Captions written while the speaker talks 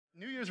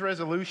Year's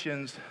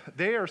resolutions,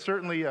 they are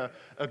certainly a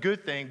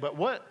good thing, but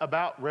what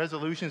about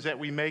resolutions that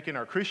we make in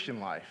our Christian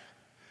life?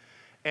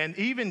 And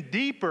even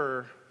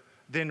deeper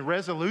than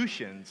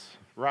resolutions,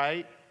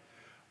 right?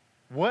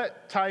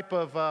 What type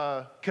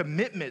of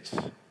commitments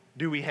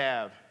do we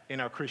have in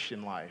our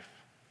Christian life?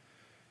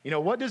 You know,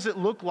 what does it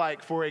look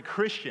like for a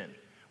Christian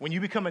when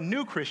you become a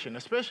new Christian,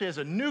 especially as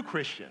a new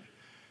Christian?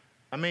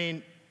 I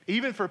mean,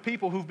 even for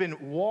people who've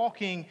been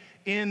walking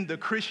in the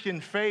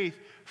Christian faith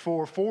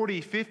for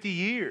 40, 50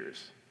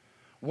 years,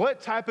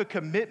 what type of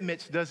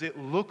commitments does it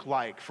look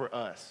like for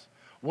us?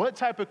 What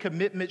type of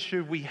commitments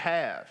should we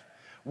have?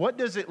 What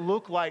does it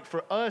look like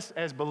for us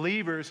as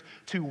believers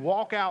to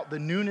walk out the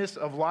newness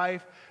of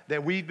life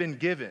that we've been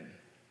given?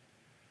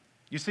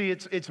 You see,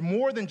 it's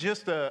more than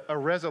just a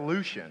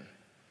resolution,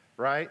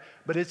 right?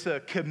 But it's a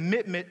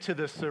commitment to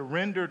the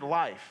surrendered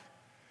life,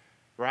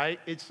 right?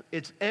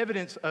 It's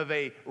evidence of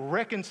a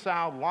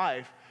reconciled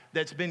life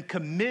that's been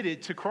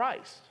committed to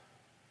Christ.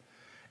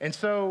 And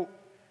so,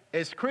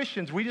 as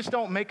Christians, we just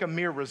don't make a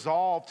mere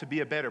resolve to be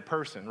a better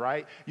person,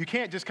 right? You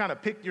can't just kind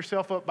of pick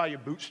yourself up by your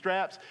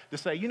bootstraps to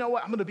say, you know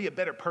what, I'm going to be a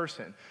better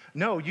person.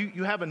 No,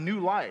 you have a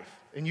new life,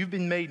 and you've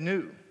been made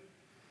new.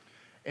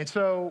 And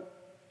so,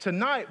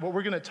 tonight, what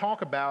we're going to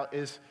talk about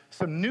is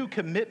some new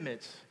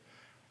commitments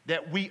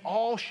that we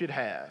all should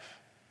have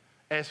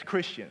as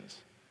Christians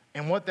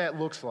and what that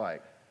looks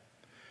like.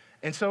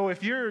 And so,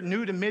 if you're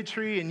new to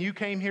Midtree and you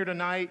came here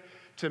tonight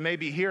to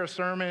maybe hear a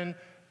sermon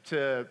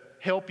to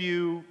help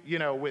you,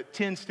 with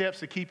 10 steps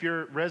to keep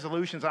your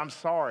resolutions, I'm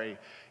sorry.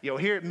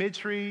 Here at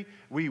Midtree,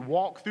 we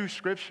walk through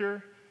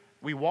Scripture.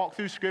 We walk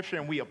through Scripture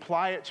and we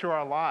apply it to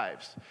our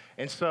lives.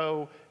 And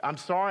so I'm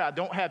sorry, I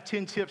don't have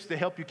 10 tips to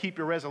help you keep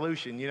your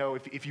resolution.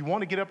 If you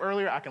want to get up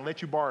earlier, I can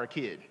let you borrow a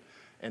kid,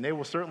 and they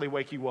will certainly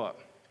wake you up.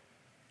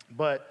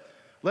 But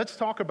let's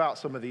talk about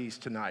some of these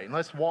tonight, and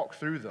let's walk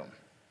through them.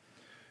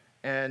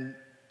 And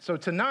so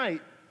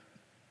tonight,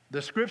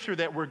 the scripture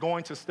that we're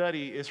going to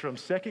study is from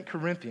 2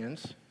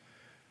 Corinthians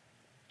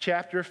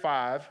chapter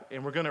 5,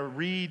 and we're going to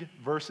read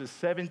verses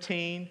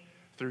 17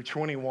 through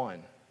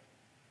 21.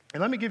 And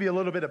let me give you a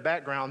little bit of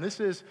background. This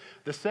is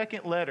the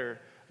second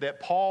letter that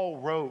Paul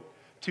wrote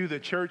to the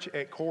church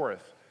at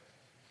Corinth.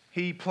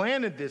 He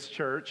planted this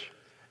church,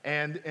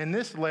 and in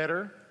this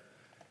letter,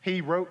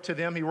 he wrote to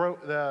them.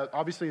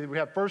 Obviously, we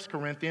have 1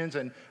 Corinthians,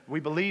 and we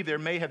believe there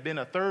may have been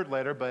a third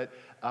letter, but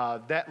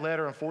that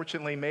letter,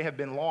 unfortunately, may have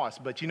been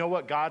lost. But you know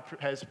what? God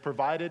has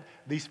provided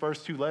these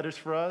first two letters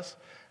for us,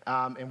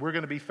 and we're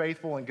going to be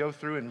faithful and go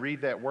through and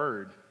read that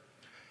word.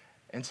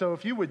 And so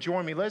if you would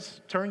join me,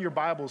 let's turn your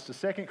Bibles to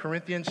 2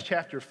 Corinthians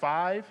chapter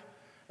 5,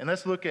 and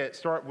let's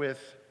start with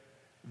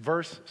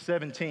verse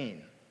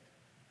 17.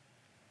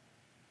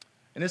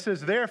 And it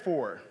says,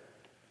 "Therefore,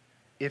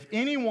 if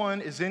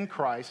anyone is in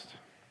Christ,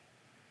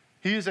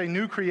 he is a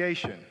new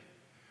creation.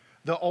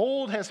 The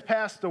old has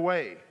passed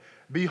away.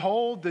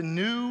 Behold, the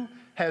new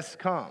has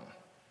come."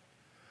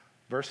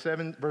 Verse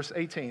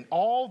 18,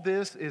 "All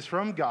this is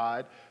from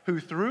God,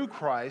 who through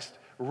Christ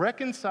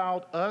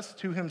reconciled us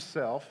to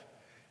himself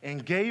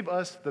and gave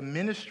us the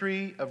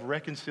ministry of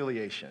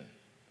reconciliation.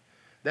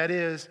 That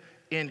is,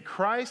 in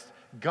Christ,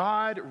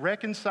 God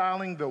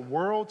reconciling the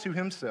world to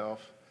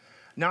himself,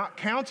 not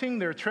counting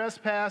their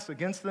trespass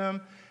against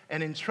them,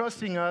 and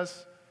entrusting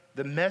us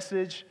the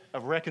message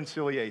of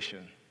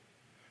reconciliation.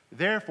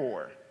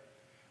 Therefore,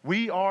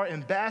 we are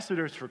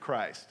ambassadors for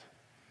Christ,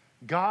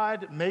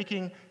 God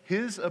making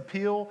his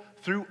appeal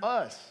through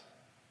us.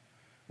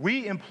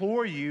 We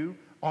implore you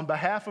on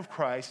behalf of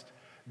Christ,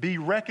 be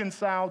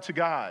reconciled to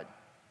God.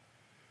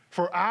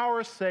 For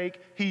our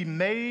sake, he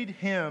made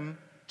him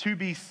to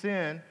be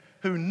sin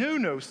who knew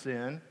no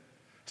sin,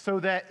 so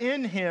that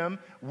in him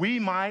we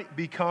might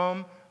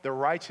become the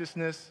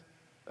righteousness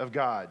of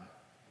God."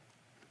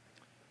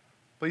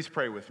 Please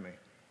pray with me.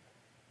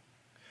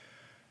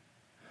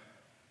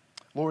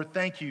 Lord,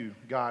 thank you,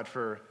 God,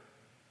 for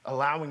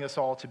allowing us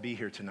all to be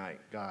here tonight,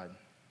 God.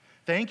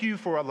 Thank you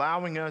for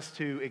allowing us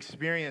to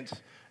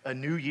experience a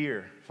new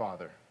year,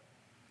 Father.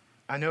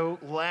 I know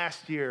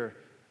last year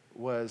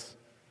was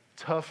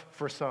tough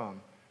for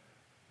some.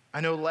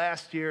 I know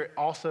last year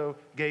also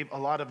gave a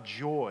lot of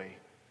joy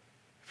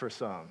for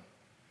some.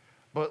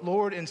 But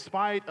Lord, in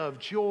spite of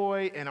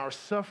joy and our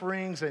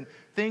sufferings and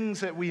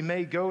things that we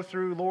may go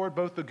through, Lord,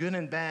 both the good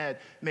and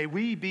bad, may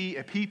we be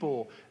a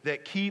people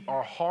that keep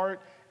our heart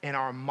and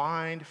our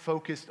mind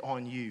focused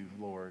on you,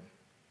 Lord.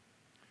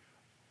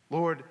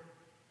 Lord,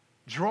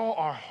 draw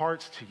our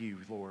hearts to you,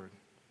 Lord.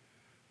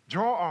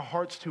 Draw our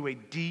hearts to a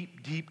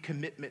deep, deep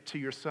commitment to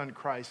your Son,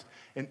 Christ,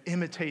 and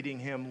imitating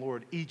him,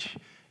 Lord, each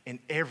and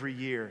every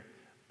year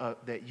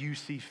that you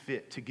see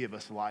fit to give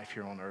us life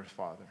here on earth,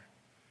 Father.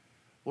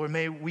 Lord,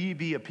 may we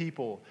be a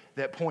people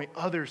that point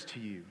others to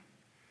you.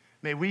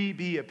 May we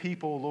be a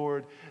people,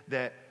 Lord,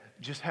 that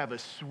just have a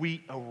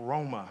sweet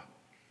aroma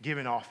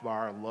given off by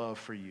our love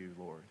for you,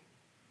 Lord.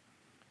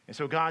 And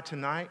so, God,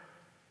 tonight,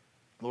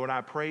 Lord,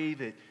 I pray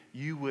that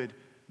you would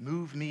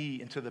move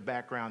me into the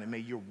background and may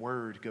your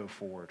word go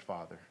forward,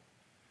 Father.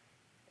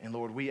 And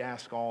Lord, we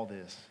ask all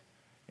this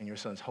In your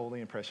Son's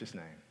holy and precious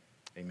name,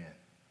 amen.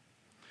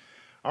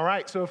 All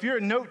right, so if you're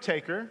a note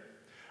taker,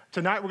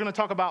 tonight we're going to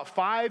talk about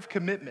 5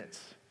 commitments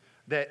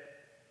that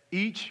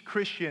each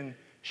Christian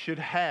should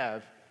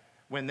have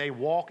when they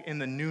walk in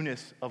the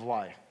newness of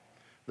life.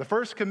 The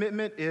first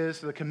commitment is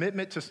the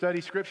commitment to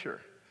study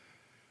Scripture.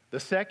 The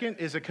second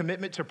is a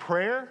commitment to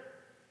prayer.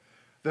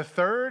 The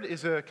third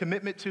is a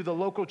commitment to the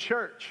local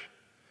church.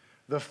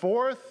 The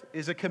fourth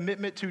is a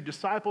commitment to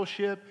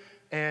discipleship.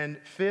 And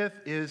fifth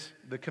is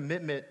the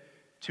commitment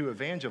to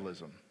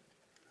evangelism.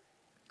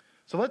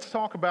 So let's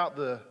talk about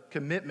the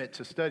commitment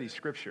to study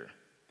Scripture.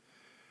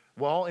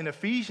 Well, in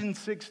Ephesians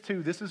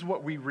 6:2, this is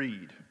what we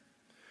read.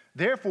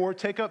 Therefore,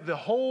 take up the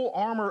whole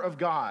armor of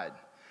God,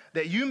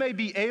 that you may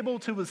be able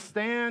to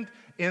withstand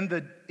in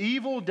the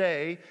evil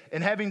day,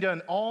 and having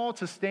done all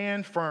to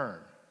stand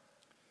firm.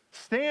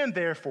 Stand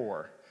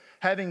therefore,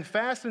 having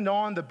fastened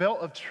on the belt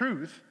of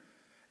truth,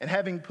 and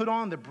having put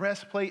on the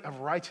breastplate of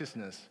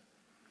righteousness,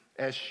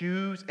 as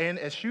shoes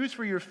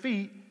for your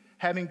feet,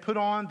 having put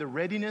on the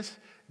readiness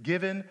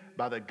given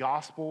by the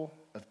gospel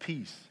of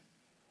peace.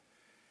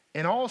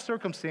 In all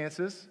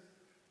circumstances,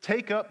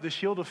 take up the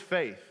shield of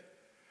faith,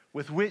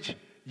 with which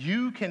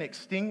you can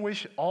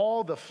extinguish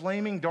all the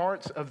flaming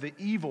darts of the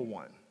evil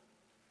one,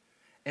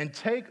 and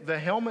take the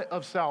helmet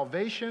of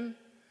salvation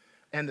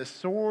and the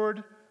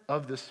sword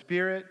of the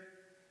Spirit,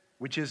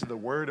 which is the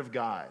word of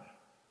God.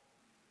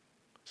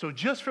 So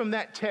just from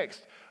that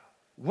text,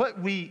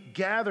 what we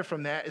gather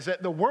from that is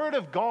that the word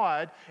of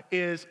God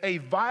is a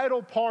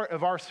vital part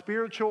of our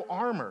spiritual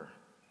armor.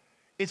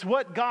 It's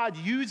what God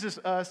uses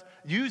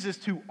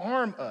to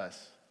arm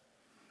us.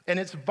 And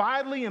it's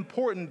vitally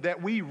important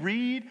that we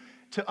read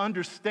to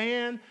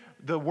understand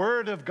the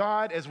word of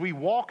God as we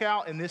walk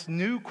out in this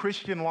new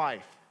Christian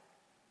life.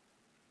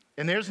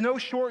 And there's no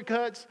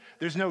shortcuts,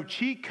 there's no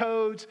cheat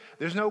codes,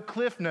 there's no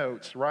cliff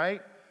notes,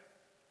 right?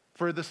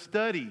 For the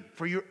study,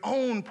 for your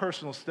own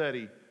personal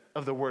study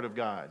of the word of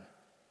God.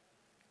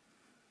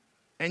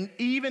 And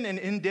even an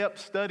in-depth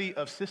study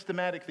of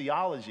systematic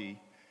theology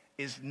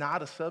is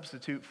not a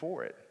substitute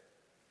for it.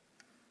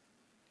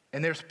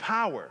 And there's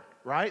power,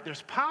 right?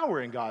 There's power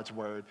in God's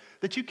word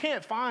that you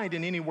can't find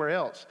in anywhere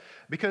else.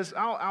 Because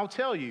I'll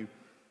tell you,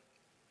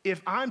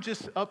 if I'm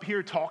just up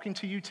here talking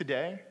to you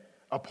today,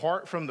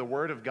 apart from the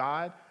word of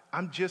God,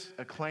 I'm just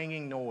a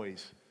clanging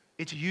noise.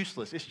 It's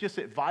useless. It's just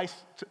advice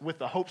with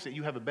the hopes that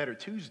you have a better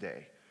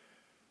Tuesday.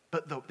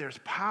 But there's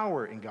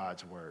power in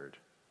God's word.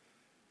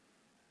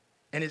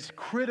 And it's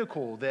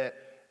critical that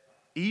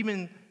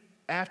even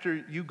after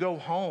you go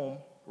home,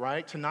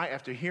 right, tonight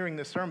after hearing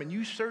this sermon,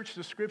 you search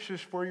the scriptures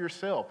for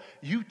yourself.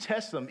 You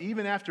test them.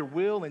 Even after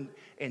Will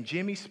and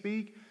Jimmy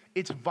speak,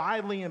 it's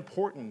vitally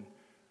important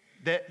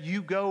that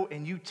you go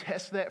and you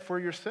test that for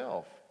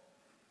yourself.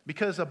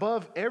 Because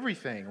above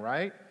everything,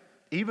 right,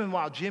 even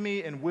while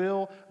Jimmy and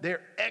Will,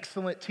 they're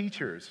excellent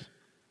teachers.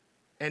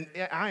 And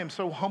I am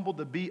so humbled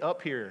to be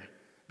up here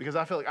because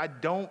I feel like I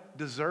don't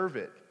deserve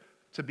it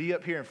to be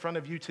up here in front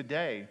of you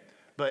today.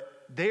 But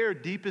their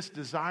deepest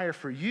desire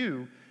for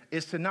you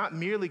is to not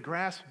merely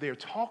grasp their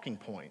talking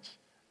points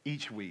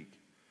each week,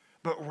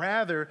 but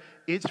rather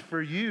it's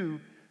for you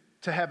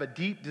to have a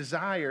deep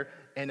desire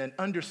and an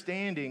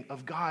understanding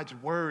of God's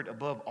word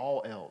above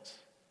all else.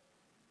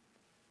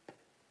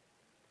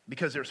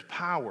 Because there's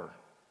power.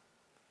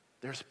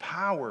 There's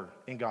power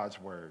in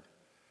God's word.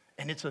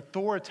 And it's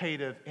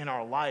authoritative in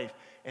our life.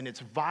 And it's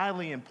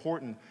vitally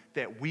important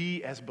that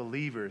we as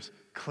believers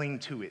cling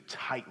to it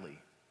tightly.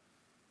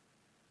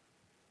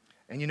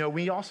 And you know,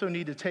 we also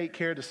need to take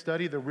care to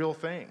study the real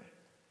thing.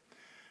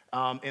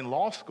 In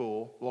law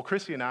school, well,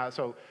 Christy and I,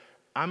 so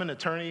I'm an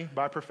attorney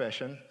by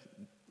profession.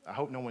 I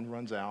hope no one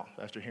runs out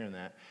after hearing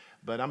that.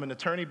 But I'm an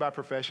attorney by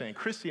profession, and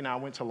Christy and I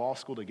went to law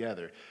school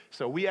together.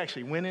 So we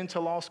actually went into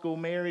law school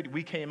married,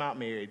 we came out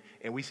married,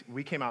 and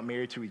we came out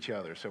married to each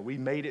other. So we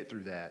made it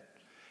through that.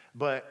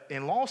 But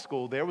in law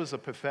school, there was a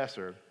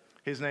professor.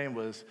 His name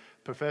was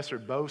Professor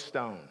Bo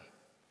Stone.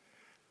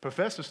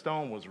 Professor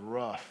Stone was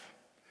rough.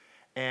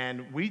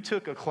 And we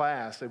took a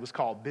class, it was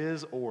called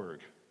Biz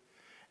Org.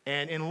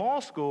 And in law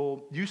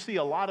school, you see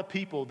a lot of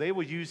people, they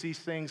would use these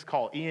things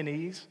called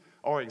E&Es,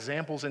 or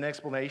examples and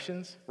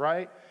explanations,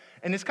 right?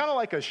 And it's kind of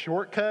like a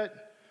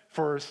shortcut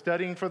for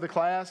studying for the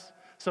class.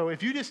 So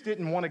if you just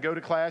didn't want to go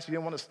to class, you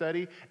didn't want to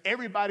study,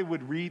 everybody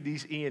would read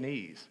these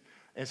E&Es.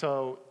 And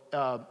so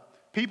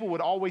people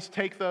would always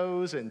take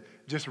those and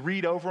just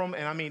read over them.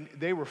 And I mean,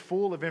 they were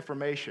full of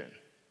information.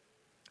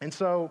 And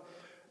so,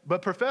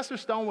 but Professor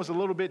Stone was a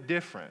little bit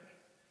different.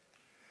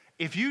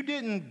 If you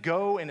didn't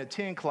go and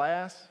attend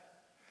class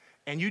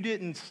and you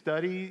didn't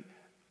study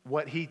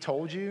what he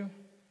told you,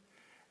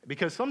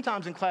 because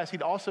sometimes in class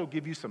he'd also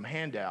give you some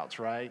handouts,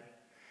 right?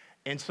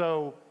 And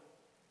so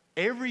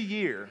every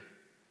year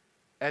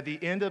at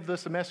the end of the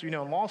semester, you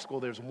know, in law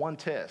school, there's one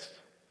test,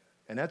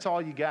 and that's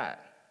all you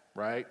got,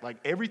 right? Like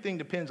everything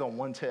depends on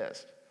one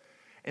test.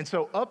 And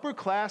so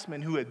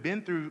upperclassmen who had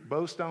been through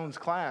Bo Stone's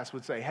class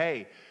would say,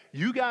 hey,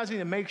 you guys need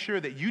to make sure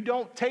that you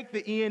don't take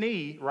the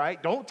E&E,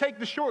 right? Don't take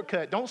the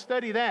shortcut. Don't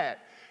study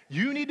that.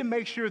 You need to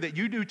make sure that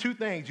you do two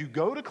things. You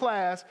go to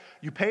class,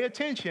 you pay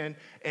attention,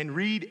 and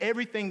read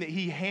everything that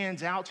he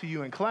hands out to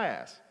you in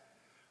class.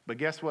 But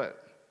guess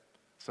what?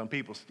 Some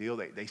people still,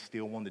 they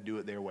still want to do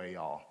it their way,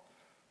 y'all.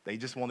 They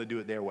just want to do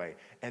it their way.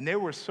 And there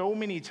were so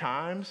many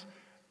times,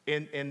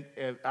 and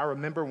I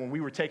remember when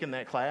we were taking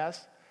that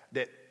class,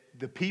 that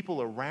the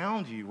people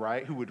around you,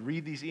 right, who would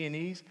read these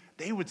E&Es,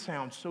 they would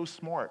sound so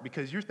smart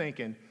because you're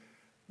thinking,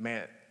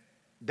 man,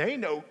 they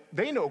know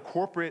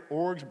corporate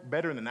orgs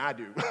better than I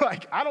do.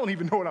 Like, I don't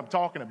even know what I'm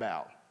talking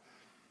about.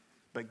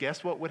 But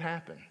guess what would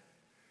happen?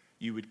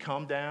 You would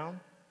come down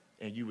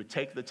and you would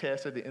take the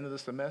test at the end of the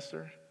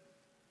semester,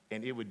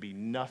 and it would be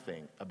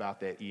nothing about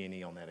that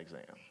E&E on that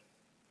exam.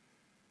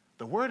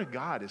 The Word of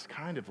God is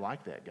kind of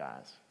like that,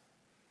 guys.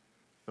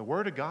 The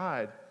Word of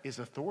God is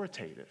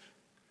authoritative.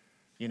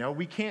 You know,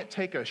 we can't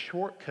take a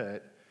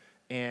shortcut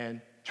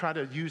and try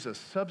to use a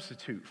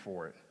substitute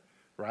for it,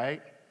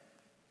 right?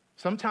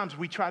 Sometimes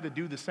we try to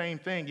do the same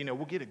thing. You know,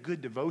 we'll get a good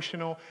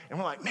devotional, and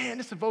we're like, man,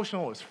 this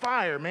devotional is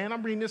fire, man.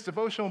 I'm reading this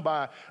devotional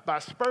by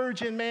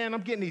Spurgeon, man.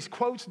 I'm getting these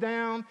quotes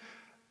down.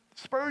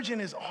 Spurgeon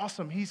is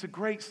awesome. He's a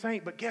great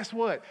saint, but guess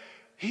what?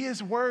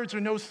 His words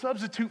are no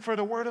substitute for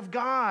the Word of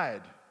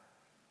God.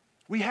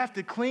 We have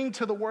to cling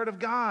to the Word of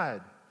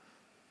God.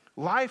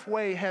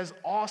 Lifeway has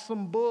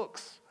awesome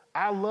books.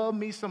 I love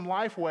me some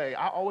Lifeway.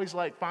 I always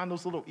find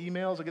those little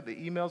emails. I get the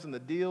emails and the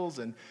deals,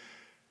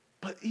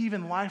 but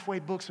even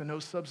Lifeway books are no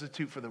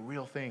substitute for the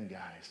real thing,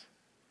 guys.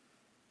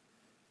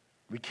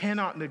 We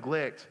cannot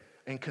neglect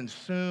and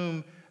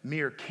consume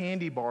mere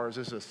candy bars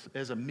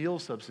as a meal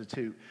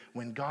substitute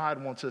when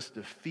God wants us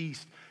to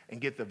feast and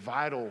get the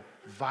vital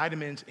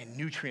vitamins and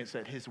nutrients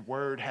that His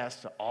Word has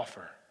to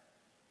offer.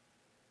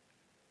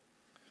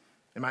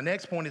 And my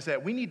next point is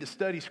that we need to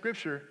study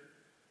Scripture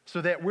so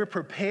that we're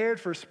prepared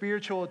for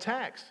spiritual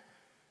attacks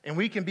and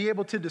we can be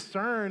able to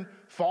discern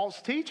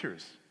false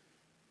teachers.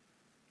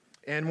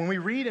 And when we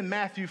read in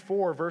Matthew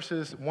 4,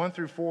 verses 1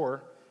 through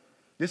 4,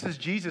 this is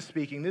Jesus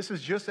speaking. This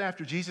is just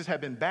after Jesus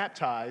had been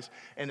baptized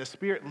and the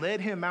Spirit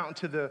led him out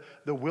into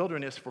the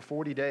wilderness for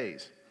 40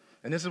 days.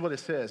 And this is what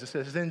it says. It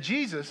says, "Then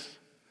Jesus,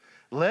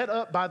 led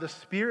up by the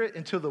Spirit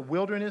into the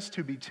wilderness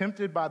to be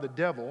tempted by the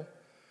devil,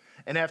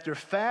 and after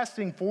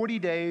fasting 40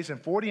 days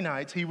and 40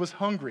 nights, he was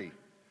hungry.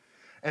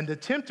 And the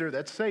tempter,"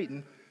 that's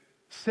Satan,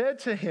 "said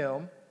to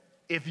him,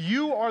 'If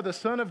you are the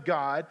Son of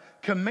God,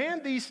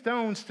 command these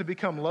stones to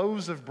become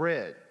loaves of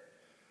bread.'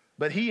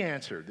 But he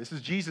answered," this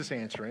is Jesus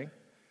answering,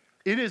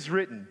 "It is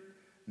written,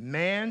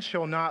 man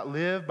shall not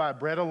live by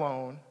bread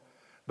alone,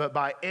 but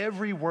by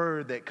every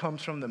word that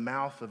comes from the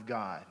mouth of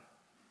God."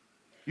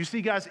 You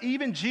see, guys,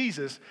 even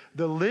Jesus,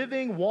 the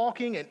living,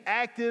 walking, and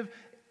active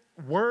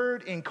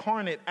Word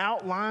incarnate,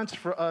 outlines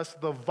for us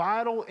the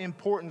vital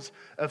importance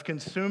of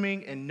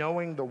consuming and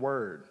knowing the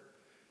Word.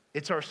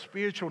 It's our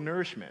spiritual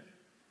nourishment.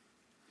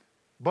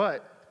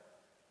 But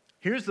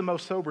here's the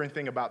most sobering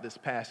thing about this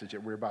passage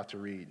that we're about to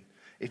read.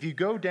 If you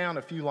go down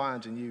a few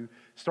lines and you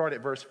start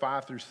at verse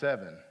 5 through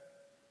 7,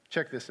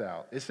 check this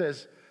out. It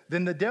says,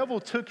 "Then the devil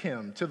took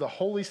him to the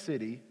holy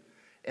city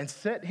and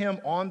set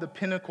him on the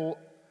pinnacle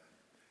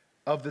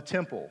of the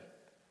temple.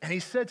 And he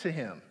said to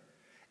him,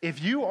 'If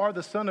you are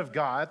the Son of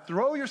God,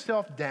 throw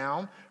yourself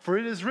down, for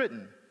it is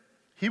written,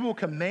 He will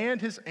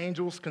command His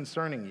angels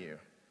concerning you.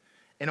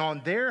 And on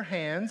their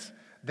hands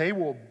they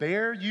will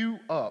bear you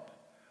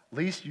up,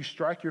 lest you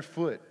strike your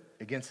foot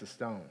against a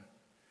stone.'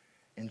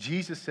 And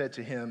Jesus said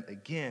to him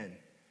again,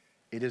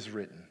 'It is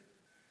written,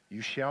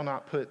 you shall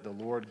not put the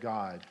Lord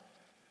God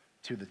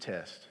to the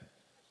test.'"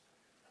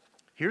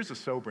 Here's the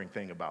sobering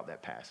thing about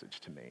that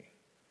passage to me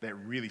that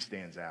really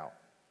stands out.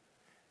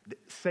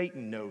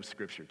 Satan knows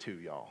Scripture too,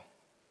 y'all.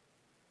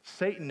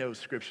 Satan knows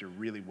Scripture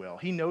really well.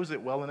 He knows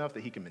it well enough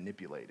that he can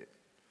manipulate it.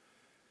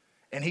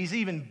 And he's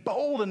even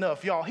bold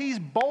enough, y'all. He's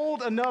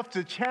bold enough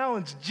to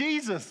challenge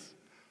Jesus.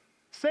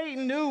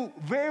 Satan knew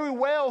very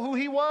well who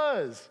he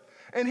was.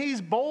 And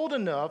he's bold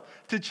enough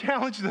to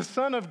challenge the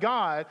Son of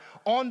God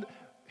on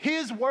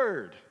His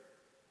Word.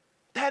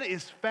 That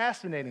is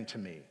fascinating to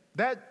me.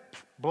 That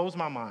blows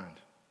my mind.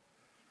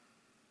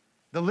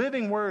 The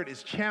living Word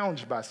is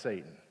challenged by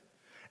Satan.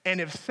 And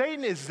if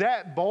Satan is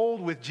that bold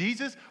with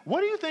Jesus,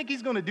 what do you think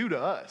he's going to do to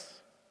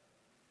us?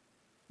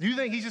 Do you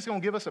think he's just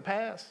going to give us a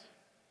pass?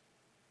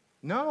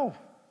 No.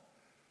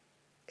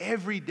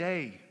 Every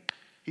day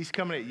he's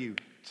coming at you.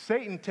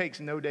 Satan takes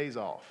no days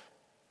off.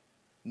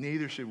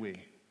 Neither should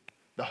we.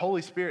 The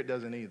Holy Spirit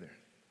doesn't either,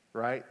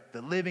 right?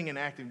 The living and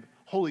active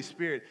Holy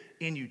Spirit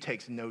in you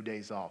takes no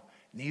days off.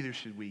 Neither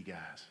should we,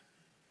 guys.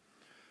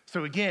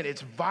 So again,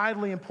 it's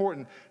vitally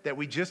important that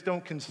we just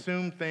don't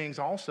consume things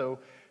also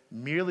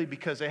merely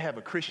because they have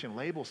a Christian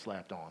label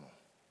slapped on them.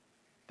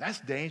 That's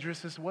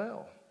dangerous as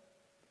well.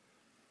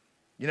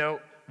 You know,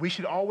 we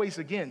should always,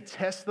 again,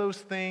 test those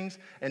things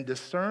and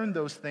discern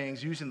those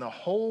things using the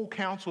whole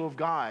counsel of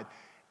God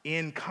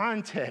in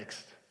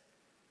context,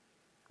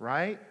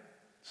 right?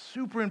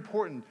 Super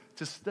important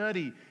to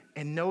study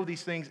and know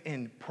these things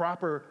in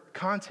proper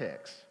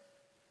context.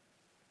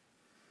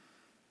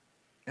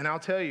 And I'll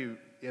tell you,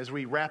 as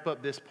we wrap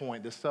up this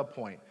point, this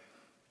subpoint,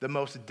 the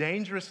most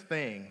dangerous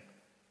thing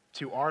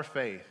to our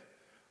faith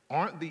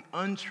aren't the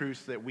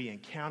untruths that we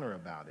encounter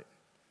about it,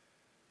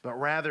 but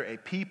rather a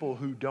people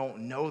who don't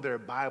know their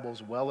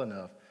Bibles well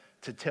enough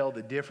to tell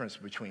the difference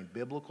between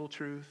biblical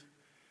truth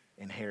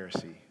and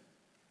heresy.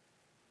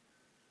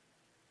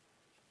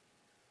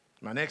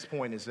 My next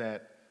point is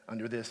that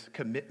under this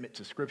commitment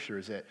to Scripture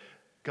is that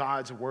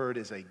God's Word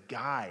is a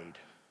guide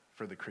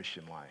for the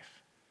Christian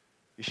life.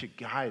 It should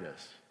guide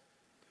us.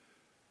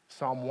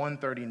 Psalm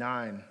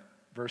 139,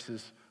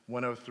 verses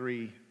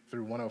 103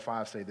 through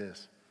 105 say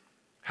this: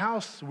 "How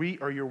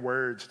sweet are your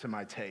words to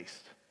my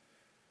taste,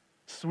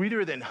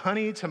 sweeter than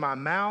honey to my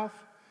mouth.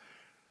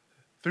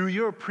 Through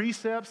your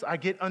precepts I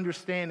get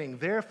understanding,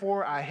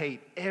 therefore I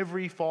hate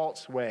every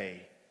false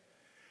way.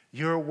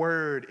 Your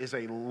word is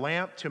a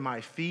lamp to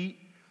my feet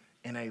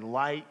and a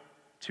light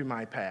to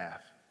my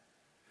path."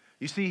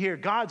 You see here,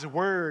 God's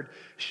word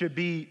should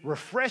be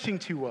refreshing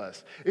to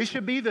us. It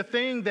should be the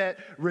thing that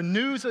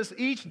renews us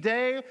each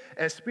day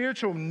as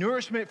spiritual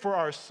nourishment for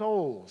our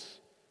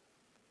souls.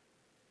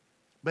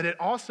 But it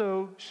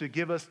also should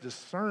give us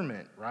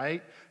discernment,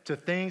 right, to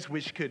things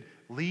which could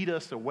lead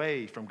us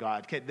away from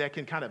God, that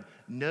can kind of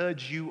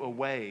nudge you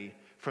away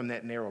from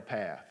that narrow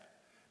path.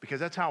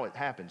 Because that's how it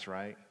happens,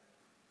 right?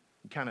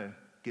 You kind of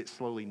get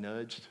slowly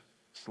nudged,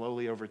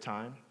 slowly over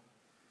time.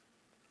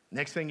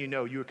 Next thing you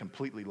know, you're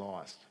completely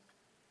lost.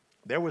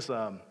 There was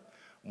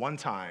one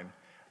time,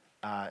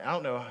 I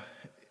don't know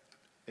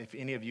if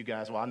any of you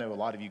guys, well, I know a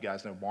lot of you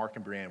guys know Mark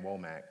and Brianne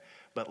Womack,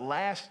 but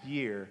last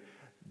year,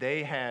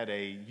 they had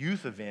a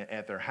youth event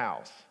at their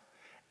house.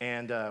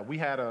 And we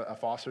had a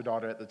foster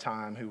daughter at the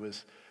time who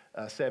was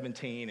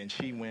 17, and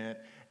she went.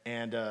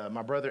 And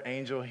my brother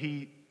Angel,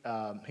 he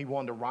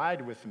wanted to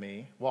ride with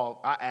me.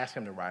 Well, I asked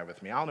him to ride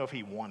with me. I don't know if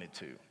he wanted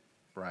to,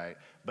 right?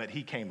 But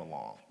he came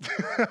along.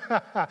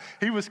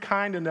 He was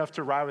kind enough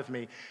to ride with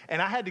me.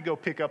 And I had to go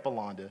pick up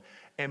Alonda.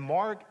 And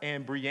Mark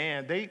and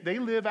Brianne, they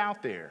live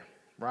out there,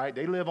 right?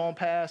 They live on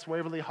past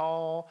Waverly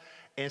Hall.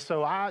 And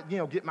so I,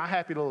 get my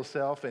happy little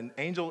self. And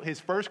Angel, his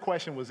first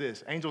question was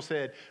this. Angel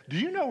said, "Do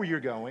you know where you're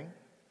going?"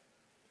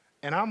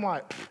 And I'm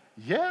like,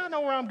 "Yeah, I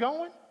know where I'm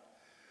going."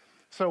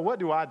 So what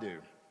do?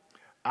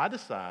 I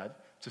decide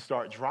to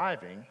start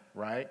driving,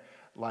 right?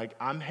 Like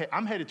I'm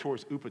headed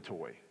towards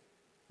Upatoy.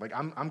 Like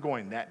I'm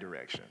going that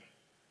direction,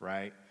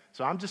 right?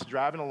 So I'm just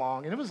driving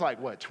along. And it was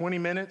like, 20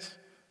 minutes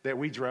that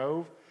we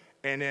drove.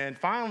 And then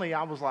finally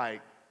I was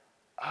like,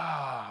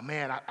 oh,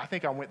 man, I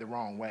think I went the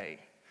wrong way.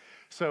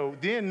 So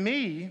then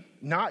me,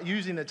 not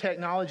using the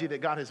technology that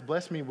God has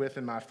blessed me with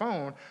in my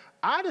phone,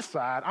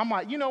 I'm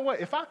like, you know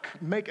what? If I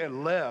make a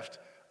left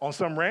on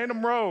some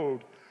random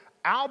road,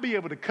 I'll be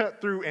able to cut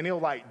through and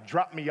it'll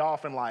drop me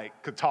off in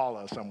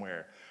Catala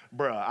somewhere.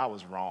 Bruh, I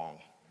was wrong.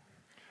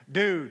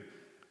 Dude,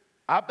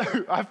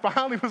 I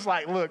finally was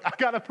like, look, I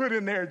got to put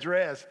in their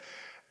address.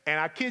 And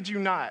I kid you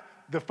not,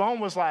 the phone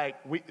was it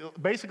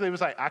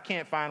was like, I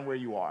can't find where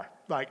you are.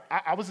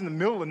 I was in the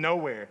middle of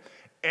nowhere.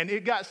 And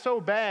it got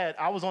so bad,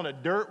 I was on a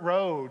dirt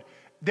road.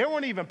 There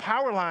weren't even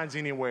power lines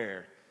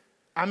anywhere.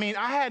 I mean,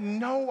 I had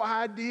no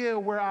idea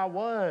where I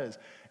was.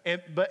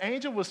 But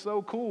Angel was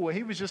so cool.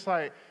 He was just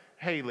like,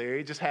 "Hey,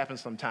 Larry, it just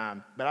happens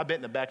sometime." But I bet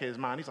in the back of his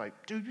mind, he's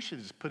like, "Dude, you should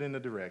just put in the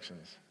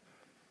directions."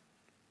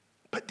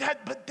 But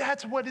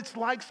that's what it's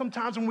like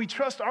sometimes when we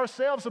trust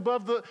ourselves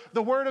above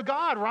the word of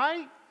God,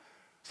 right?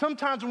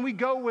 Sometimes when we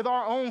go with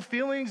our own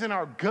feelings and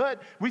our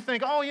gut, we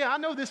think, "Oh, yeah, I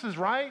know this is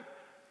right."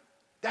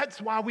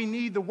 That's why we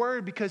need the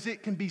word, because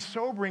it can be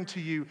sobering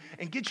to you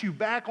and get you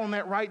back on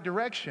that right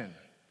direction.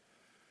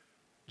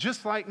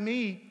 Just like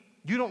me,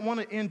 you don't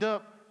want to end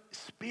up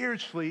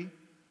spiritually,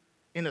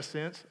 in a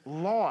sense,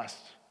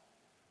 lost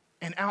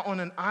and out on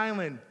an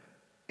island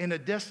in a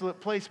desolate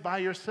place by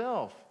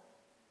yourself.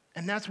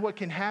 And that's what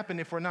can happen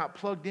if we're not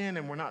plugged in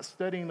and we're not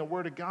studying the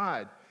Word of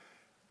God.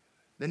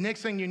 The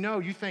next thing you know,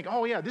 you think,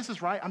 "Oh, yeah, this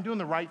is right. I'm doing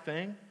the right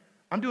thing.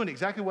 I'm doing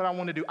exactly what I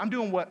want to do. I'm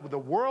doing what the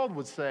world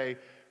would say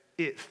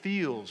it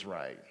feels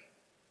right."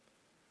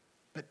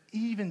 But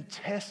even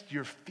test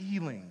your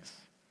feelings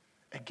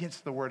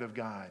against the Word of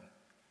God,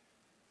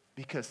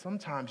 because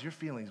sometimes your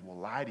feelings will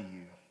lie to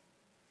you.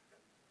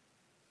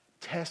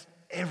 Test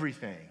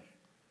everything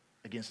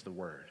against the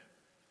Word.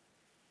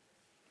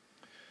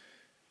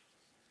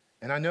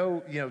 And I know,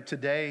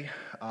 today,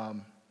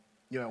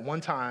 at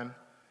one time,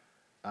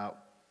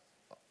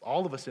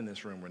 all of us in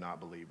this room were not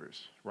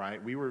believers,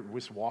 right? We were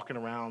just walking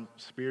around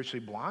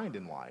spiritually blind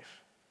in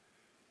life.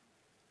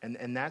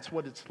 And that's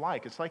what it's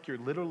like. It's like you're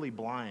literally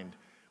blind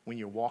when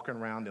you're walking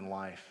around in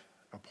life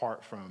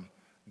apart from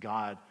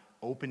God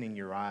opening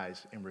your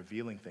eyes and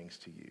revealing things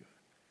to you.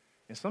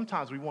 And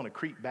sometimes we want to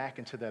creep back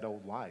into that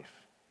old life.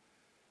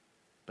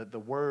 But the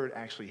Word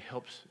actually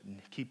helps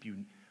keep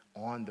you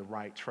on the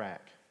right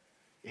track.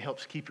 It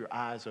helps keep your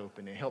eyes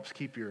open. It helps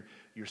keep your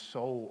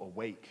soul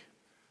awake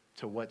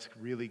to what's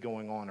really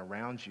going on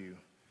around you,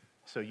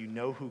 so you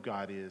know who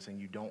God is and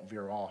you don't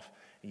veer off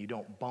and you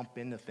don't bump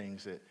into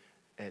things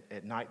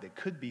at night that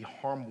could be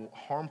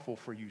harmful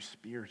for you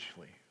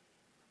spiritually.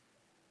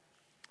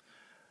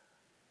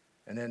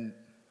 And then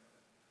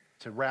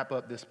to wrap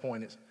up this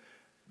point,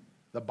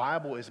 the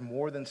Bible is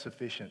more than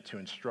sufficient to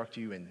instruct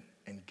you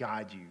and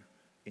guide you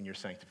in your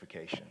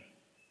sanctification.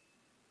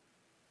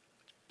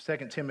 2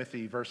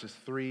 Timothy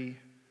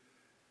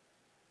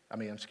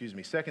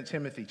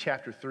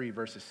chapter 3,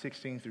 verses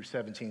 16 through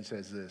 17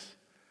 says this: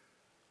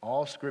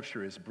 all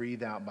scripture is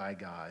breathed out by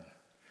God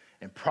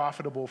and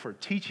profitable for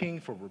teaching,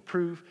 for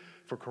reproof,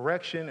 for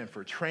correction, and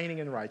for training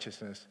in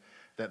righteousness,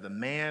 that the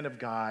man of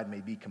God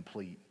may be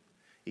complete,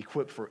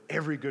 equipped for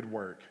every good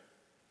work.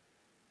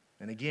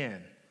 And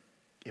again,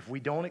 if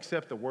we don't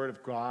accept the word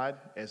of God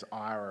as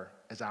our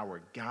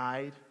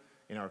guide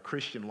in our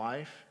Christian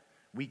life,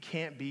 we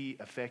can't be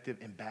effective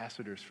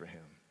ambassadors for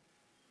him.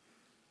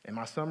 And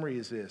my summary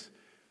is this: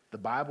 the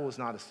Bible is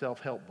not a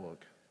self-help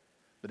book,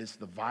 but it's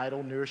the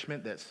vital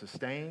nourishment that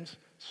sustains,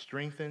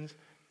 strengthens,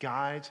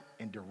 guides,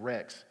 and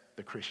directs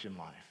the Christian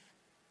life.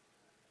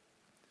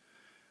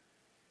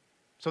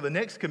 So the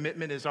next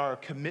commitment is our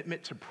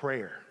commitment to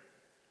prayer.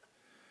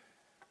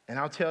 And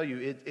I'll tell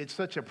you, it's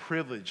such a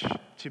privilege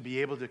to be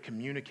able to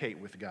communicate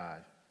with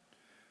God.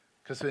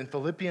 Because in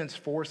Philippians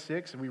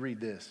 4:6, we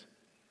read this: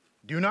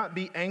 do not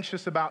be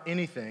anxious about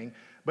anything,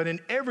 but in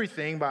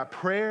everything by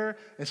prayer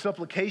and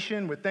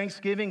supplication with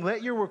thanksgiving,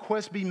 let your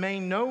requests be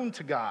made known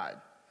to God.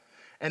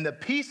 And the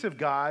peace of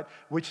God,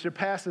 which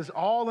surpasses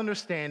all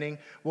understanding,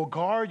 will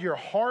guard your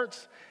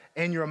hearts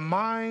and your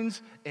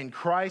minds in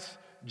Christ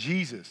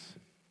Jesus.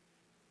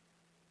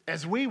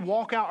 As we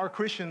walk out our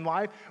Christian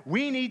life,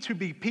 we need to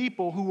be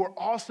people who are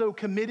also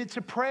committed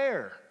to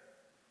prayer.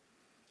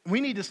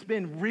 We need to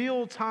spend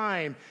real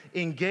time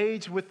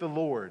engaged with the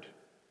Lord,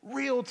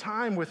 real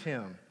time with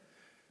him,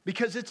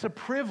 because it's a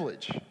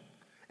privilege,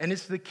 and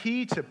it's the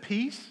key to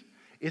peace.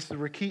 It's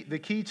the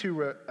key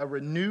to a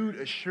renewed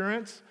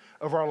assurance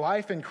of our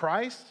life in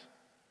Christ.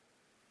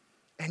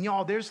 And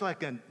y'all, there's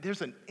an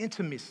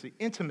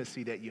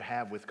intimacy that you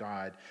have with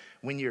God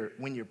when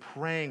you're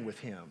praying with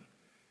him.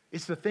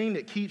 It's the thing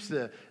that keeps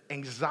the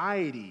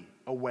anxiety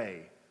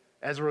away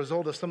as a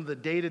result of some of the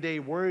day-to-day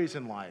worries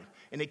in life.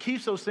 And it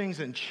keeps those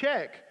things in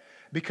check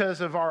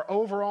because of our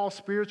overall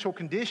spiritual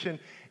condition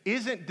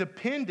isn't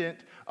dependent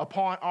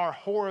upon our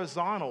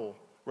horizontal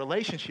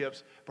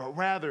relationships, but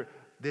rather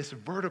this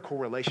vertical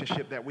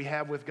relationship that we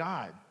have with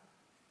God.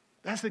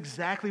 That's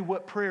exactly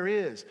what prayer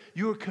is.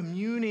 You are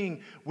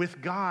communing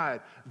with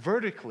God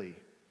vertically.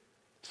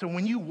 So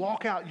when you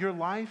walk out your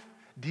life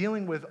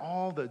dealing with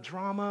all the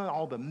drama,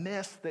 all the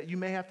mess that you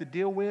may have to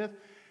deal with,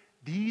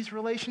 these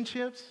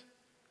relationships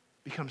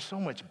become so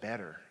much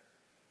better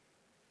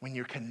when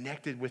you're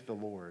connected with the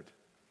Lord.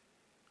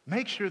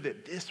 Make sure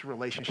that this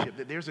relationship,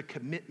 that there's a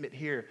commitment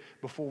here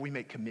before we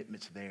make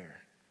commitments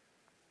there.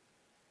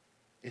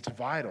 It's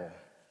vital.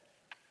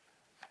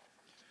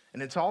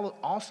 And it's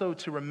also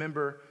to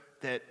remember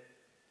that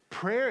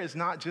prayer is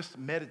not just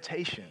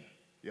meditation,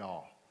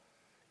 y'all.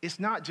 It's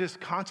not just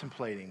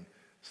contemplating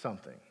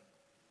something,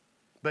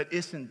 but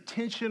it's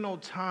intentional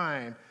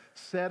time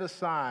set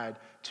aside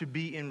to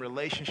be in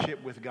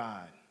relationship with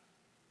God.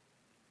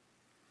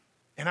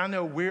 And I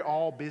know we're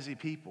all busy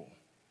people,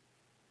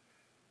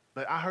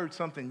 but I heard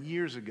something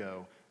years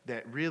ago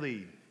that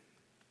really,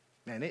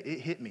 man, it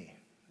hit me.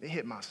 It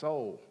hit my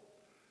soul.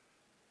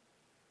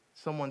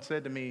 Someone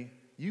said to me,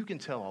 you can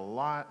tell a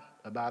lot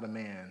about a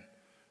man,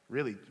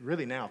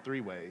 really now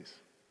 3 ways: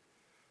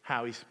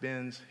 how he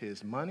spends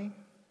his money,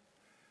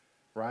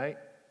 right?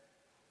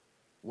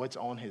 What's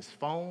on his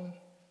phone,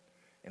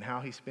 and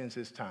how he spends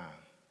his time.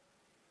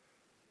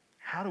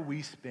 How do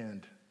we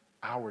spend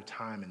our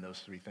time in those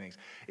 3 things?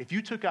 If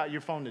you took out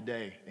your phone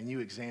today and you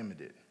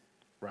examined it,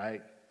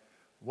 right,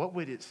 what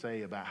would it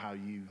say about how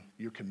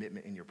your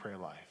commitment in your prayer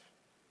life?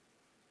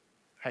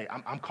 Hey,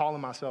 I'm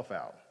calling myself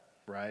out,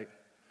 right?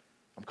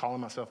 I'm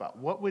calling myself out.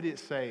 What would it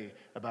say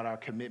about our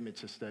commitment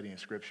to studying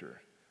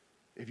Scripture?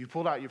 If you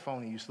pulled out your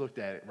phone and you just looked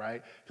at it,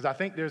 right? Because I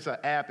think there's an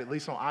app, at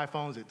least on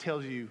iPhones, that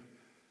tells you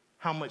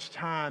how much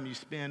time you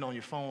spend on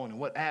your phone and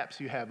what apps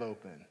you have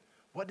open.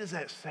 What does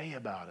that say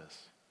about us?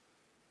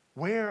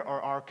 Where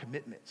are our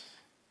commitments,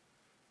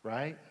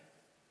 right?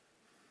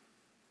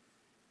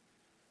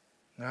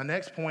 Now, our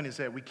next point is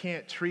that we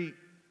can't treat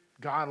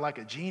God like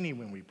a genie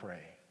when we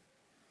pray.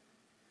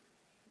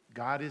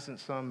 God isn't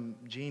some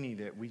genie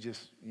that we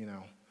just,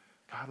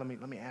 God,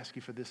 let me ask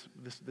you for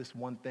this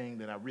one thing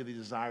that I really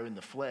desire in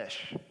the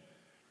flesh.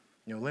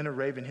 Leonard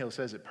Ravenhill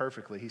says it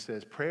perfectly. He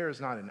says, prayer is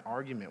not an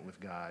argument with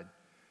God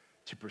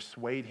to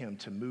persuade him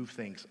to move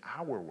things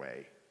our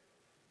way,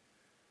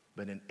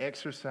 but an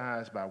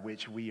exercise by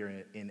which we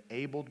are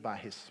enabled by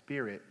his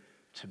Spirit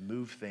to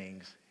move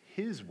things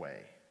his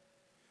way.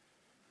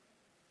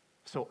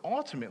 So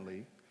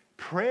ultimately,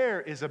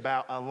 prayer is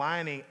about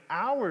aligning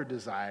our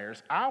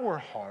desires, our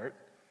heart,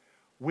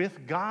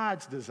 with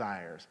God's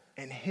desires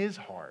and his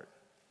heart.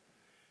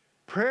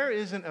 Prayer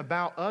isn't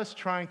about us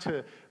trying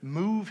to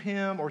move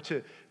him or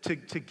to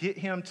get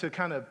him to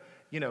kind of,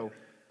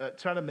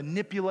 try to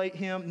manipulate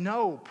him.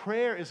 No,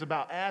 prayer is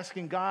about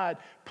asking God,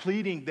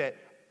 pleading that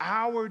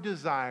our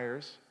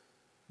desires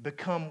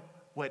become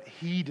what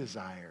he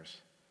desires.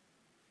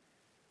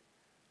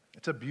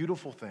 It's a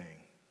beautiful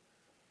thing.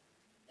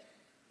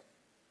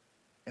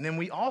 And then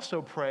we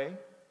also pray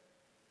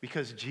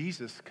because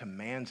Jesus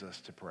commands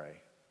us to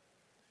pray.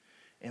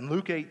 In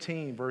Luke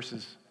 18,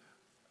 verses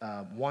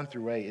 1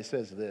 through 8, it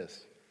says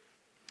this.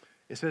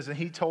 It says, and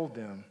he told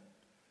them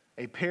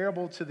a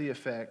parable to the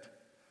effect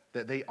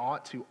that they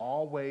ought to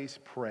always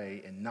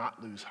pray and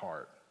not lose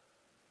heart.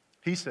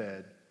 He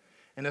said,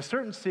 in a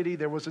certain city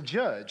there was a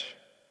judge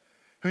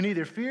who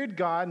neither feared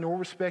God nor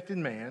respected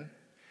man,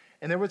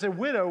 and there was a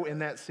widow in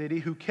that city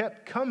who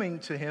kept coming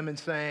to him and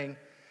saying,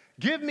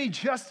 give me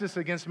justice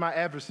against my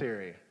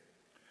adversary.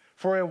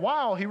 For a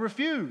while he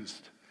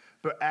refused,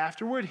 but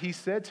afterward he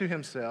said to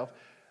himself,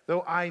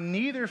 though I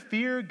neither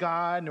fear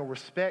God nor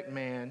respect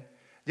man,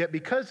 yet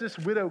because this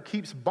widow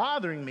keeps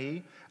bothering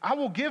me, I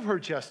will give her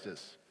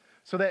justice,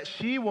 so that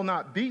she will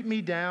not beat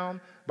me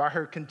down by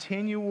her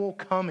continual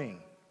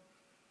coming.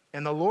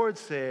 And the Lord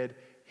said,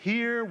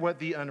 hear what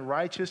the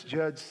unrighteous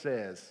judge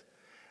says.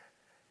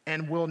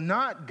 And will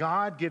not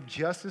God give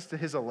justice to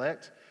his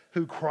elect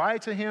who cry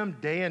to him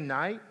day and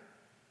night?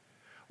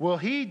 Will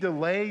he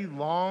delay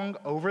long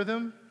over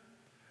them?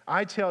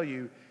 I tell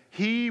you,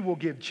 he will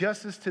give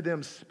justice to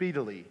them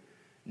speedily.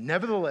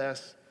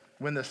 Nevertheless,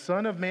 when the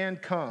Son of Man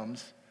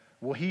comes,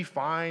 will he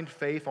find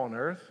faith on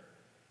earth?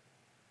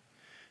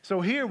 So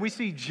here we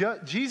see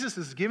Jesus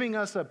is giving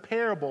us a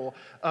parable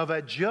of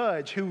a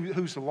judge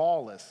who's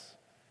lawless.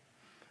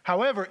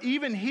 However,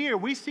 even here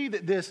we see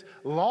that this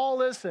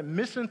lawless and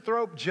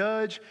misanthrope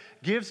judge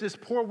gives this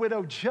poor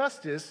widow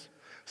justice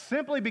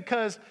simply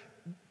because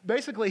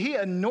basically he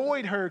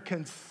annoyed her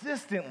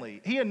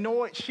consistently.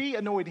 She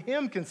annoyed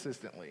him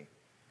consistently.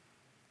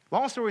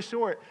 Long story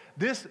short,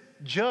 this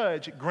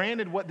judge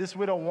granted what this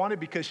widow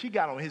wanted because she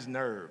got on his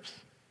nerves.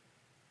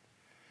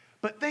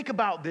 But think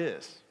about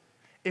this.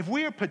 If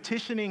we are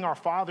petitioning our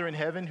Father in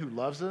heaven who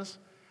loves us,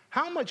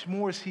 how much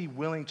more is he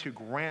willing to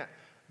grant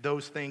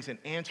those things and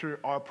answer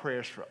our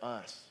prayers for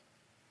us?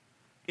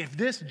 If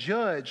this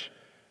judge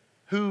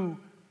who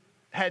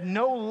had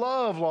no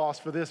love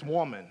lost for this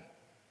woman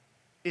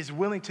is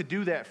willing to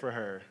do that for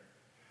her,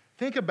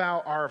 think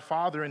about our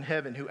Father in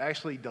heaven who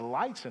actually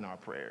delights in our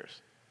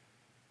prayers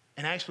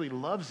and actually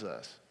loves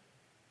us.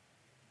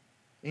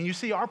 And you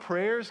see, our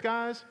prayers,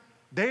 guys,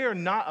 they are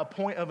not a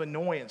point of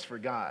annoyance for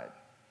God.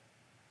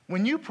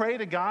 When you pray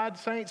to God,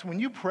 saints, when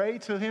you pray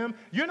to him,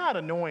 you're not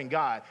annoying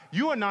God.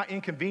 You are not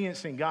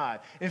inconveniencing God.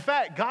 In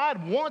fact,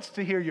 God wants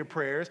to hear your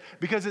prayers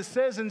because it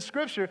says in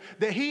Scripture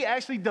that he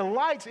actually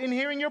delights in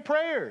hearing your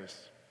prayers.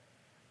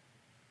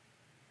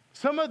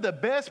 Some of the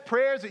best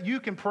prayers that you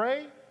can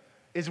pray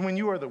is when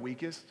you are the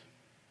weakest.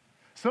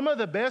 Some of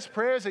the best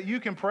prayers that you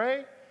can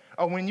pray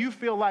are when you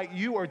feel like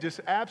you are just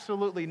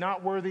absolutely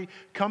not worthy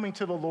coming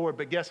to the Lord.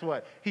 But guess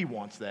what? He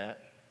wants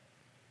that.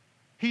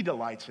 He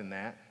delights in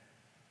that.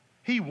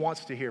 He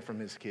wants to hear from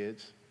his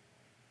kids.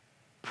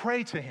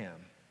 Pray to him.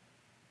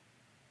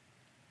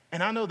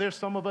 And I know there's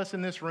some of us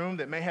in this room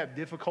that may have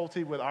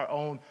difficulty with our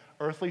own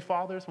earthly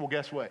fathers. Well,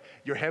 guess what?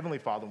 Your heavenly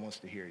Father wants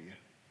to hear you.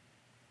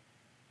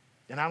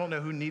 And I don't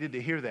know who needed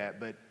to hear that,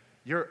 but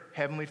your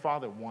heavenly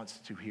Father wants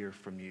to hear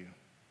from you.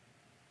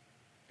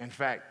 In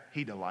fact,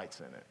 he delights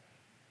in it.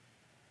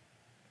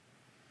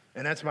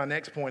 And that's my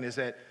next point, is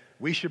that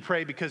we should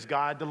pray because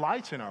God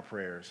delights in our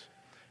prayers.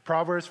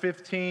 Proverbs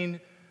 15,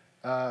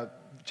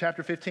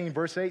 chapter 15,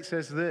 verse 8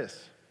 says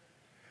this: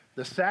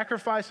 the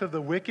sacrifice of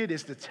the wicked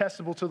is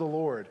detestable to the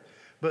Lord,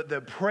 but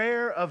the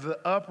prayer of the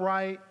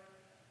upright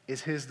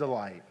is his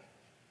delight.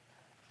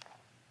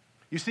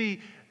 You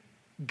see,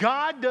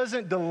 God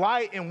doesn't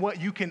delight in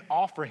what you can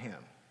offer him.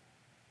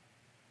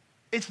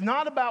 It's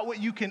not about what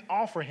you can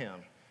offer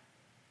him,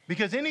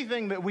 because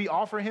anything that we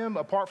offer him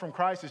apart from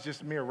Christ is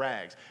just mere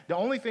rags. The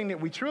only thing that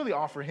we truly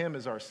offer him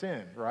is our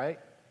sin, right?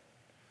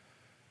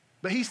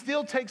 But he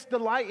still takes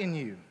delight in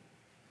you.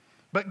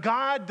 But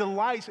God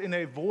delights in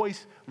a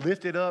voice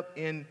lifted up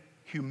in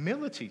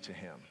humility to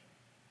him.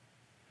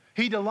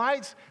 He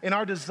delights in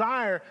our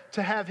desire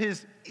to have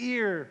his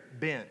ear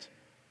bent,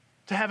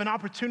 to have an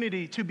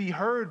opportunity to be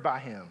heard by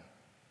him.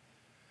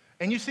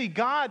 And you see,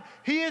 God,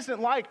 he isn't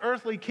like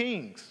earthly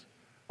kings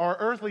or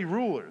earthly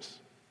rulers.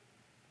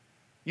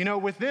 You know,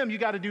 with them, you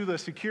got to do the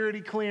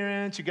security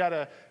clearance. You got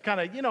to kind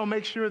of,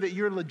 make sure that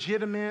you're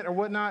legitimate or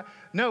whatnot.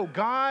 No,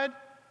 God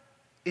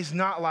is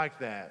not like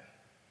that.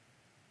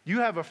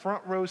 You have a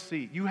front row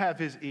seat. You have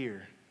his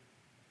ear.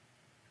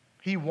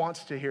 He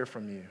wants to hear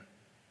from you.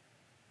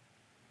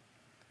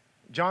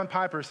 John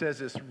Piper says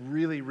this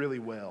really, really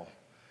well.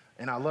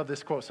 And I love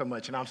this quote so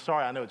much. And I'm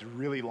sorry, I know it's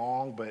really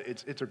long, but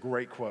it's a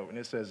great quote. And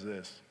it says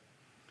this: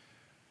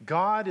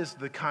 God is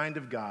the kind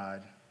of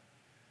God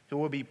who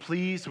will be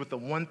pleased with the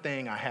one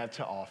thing I have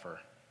to offer,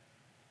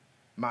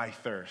 my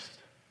thirst.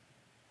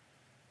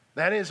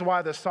 That is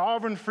why the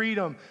sovereign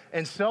freedom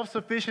and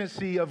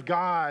self-sufficiency of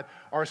God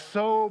are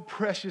so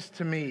precious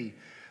to me.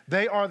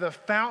 They are the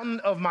fountain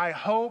of my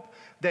hope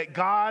that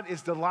God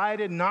is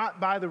delighted not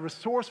by the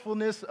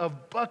resourcefulness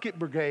of bucket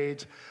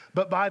brigades,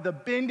 but by the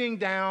bending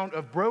down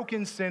of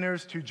broken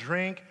sinners to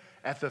drink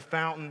at the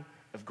fountain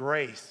of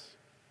grace.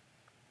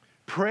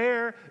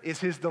 Prayer is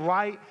his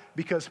delight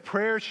because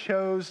prayer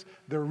shows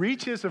the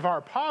reaches of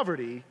our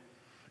poverty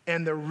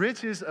and the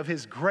riches of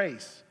his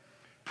grace.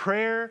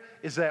 Prayer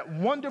is that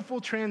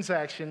wonderful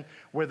transaction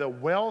where the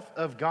wealth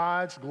of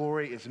God's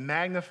glory is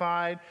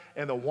magnified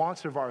and the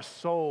wants of our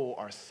soul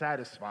are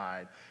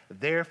satisfied.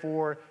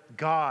 Therefore,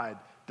 God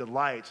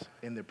delights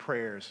in the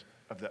prayers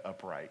of the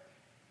upright.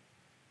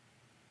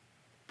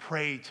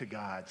 Pray to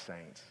God,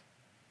 saints,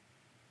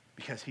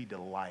 because he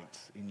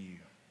delights in you.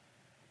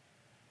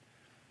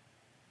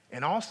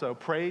 And also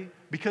pray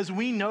because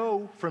we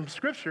know from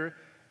Scripture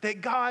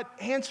that God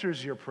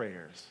answers your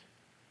prayers.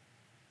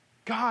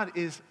 God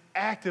is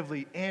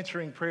actively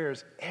answering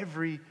prayers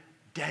every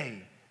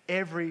day,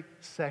 every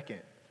second.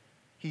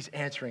 He's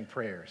answering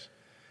prayers.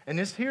 And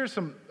here's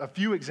a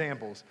few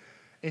examples.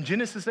 In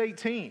Genesis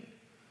 18,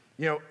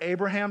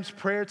 Abraham's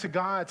prayer to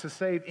God to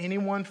save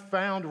anyone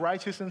found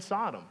righteous in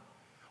Sodom.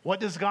 What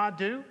does God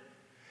do?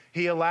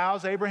 He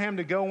allows Abraham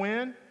to go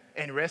in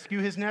and rescue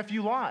his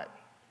nephew Lot.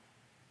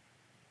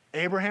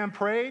 Abraham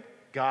prayed,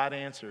 God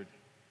answered.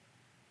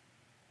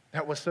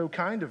 That was so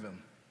kind of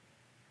him.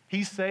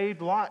 He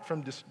saved Lot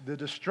from the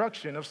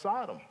destruction of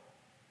Sodom.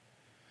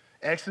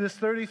 Exodus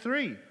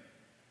 33.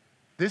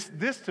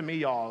 This to me,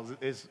 y'all,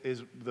 is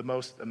the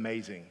most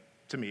amazing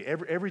to me.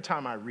 Every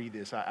time I read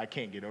this, I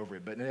can't get over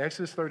it. But in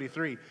Exodus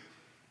 33,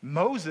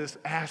 Moses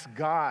asked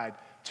God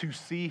to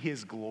see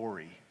his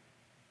glory.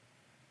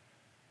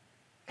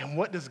 And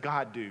what does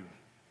God do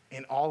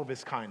in all of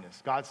his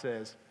kindness? God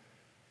says,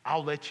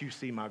 I'll let you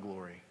see my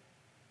glory.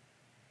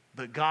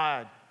 But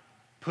God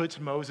puts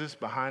Moses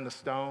behind a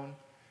stone.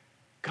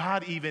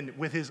 God even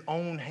with his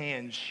own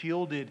hand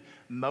shielded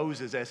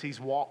Moses as he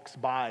walks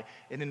by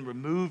and then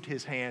removed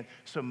his hand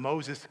so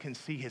Moses can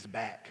see his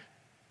back.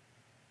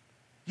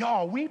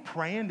 Y'all, we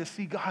praying to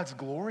see God's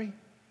glory?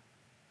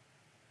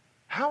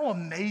 How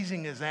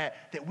amazing is that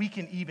we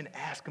can even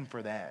ask him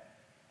for that?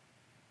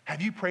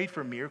 Have you prayed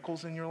for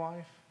miracles in your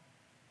life?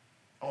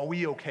 Are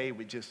we okay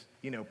with just,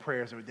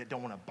 prayers that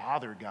don't want to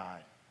bother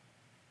God?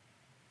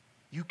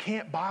 You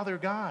can't bother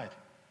God.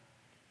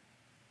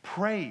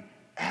 Pray.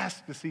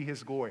 Ask to see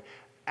his glory.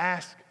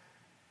 Ask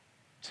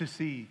to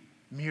see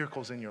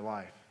miracles in your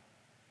life.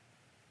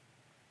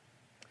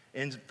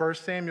 In 1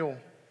 Samuel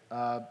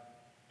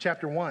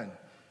chapter 1,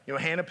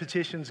 Hannah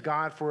petitions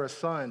God for a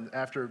son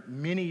after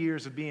many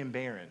years of being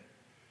barren.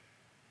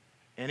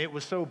 And it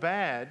was so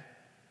bad,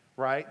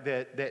 right,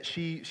 that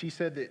she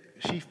said that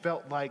she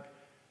felt like,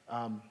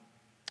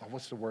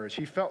 what's the word?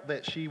 She felt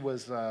that she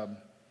was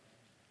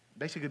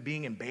basically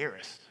being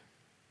embarrassed.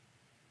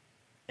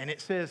 And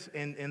it says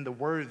in the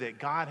word that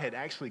God had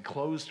actually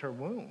closed her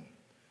womb.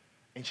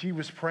 And she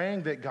was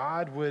praying that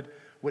God would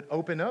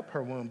open up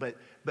her womb.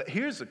 But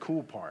here's the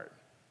cool part.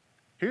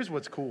 Here's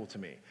what's cool to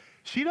me.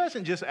 She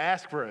doesn't just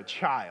ask for a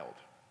child,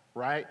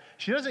 right?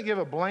 She doesn't give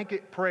a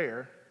blanket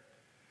prayer.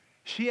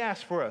 She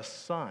asks for a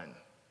son.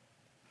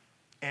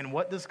 And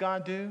what does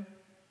God do?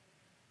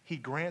 He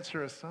grants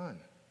her a son.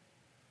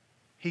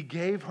 He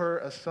gave her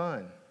a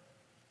son.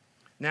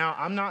 Now,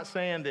 I'm not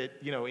saying that,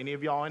 any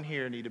of y'all in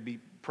here need to be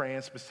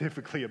praying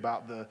specifically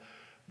about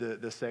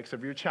the sex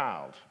of your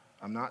child.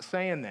 I'm not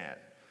saying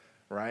that,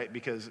 right?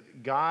 Because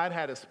God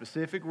had a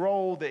specific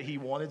role that he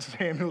wanted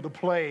Samuel to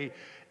play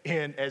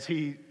in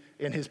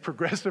his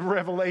progressive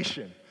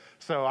revelation.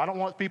 So I don't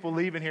want people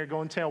leaving here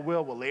going to tell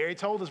Will, well, Larry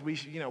told us we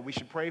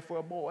should pray for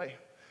a boy.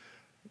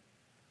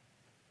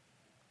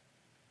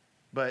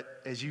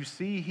 But as you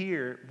see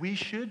here, we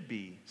should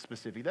be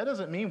specific. That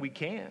doesn't mean we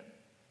can't.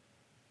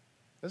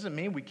 Doesn't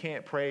mean we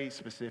can't pray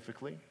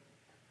specifically.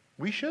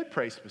 We should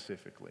pray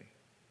specifically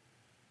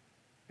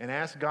and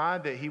ask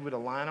God that he would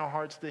align our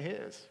hearts to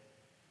his.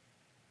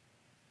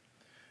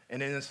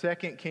 And in the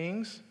 2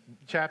 Kings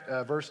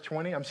verse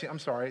 20,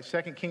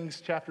 2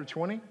 Kings chapter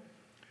 20,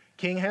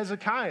 King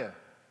Hezekiah,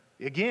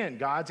 again,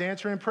 God's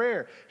answering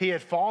prayer. He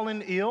had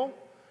fallen ill,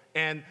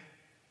 and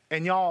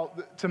y'all,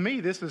 to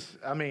me, this is,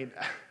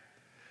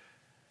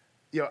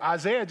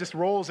 Isaiah just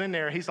rolls in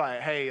there. He's like,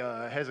 hey,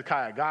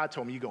 Hezekiah, God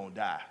told me you're going to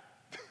die.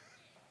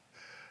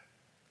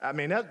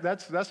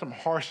 That's some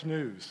harsh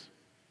news.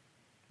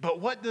 But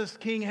what does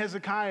King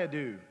Hezekiah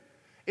do?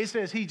 It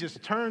says he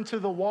just turned to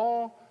the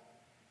wall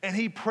and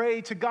he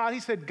prayed to God. He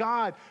said,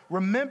 God,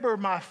 remember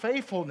my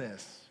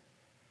faithfulness.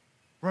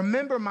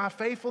 Remember my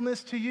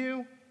faithfulness to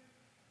you.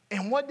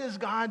 And what does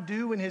God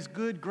do in his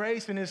good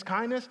grace and his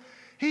kindness?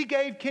 He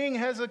gave King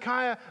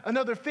Hezekiah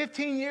another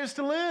 15 years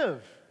to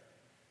live.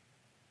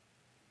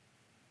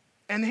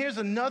 And here's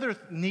another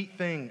neat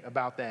thing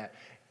about that.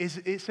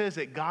 It says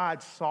that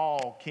God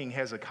saw King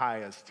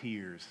Hezekiah's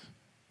tears.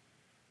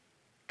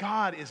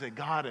 God is a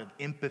God of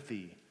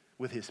empathy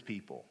with his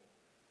people.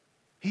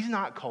 He's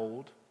not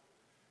cold.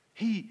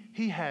 He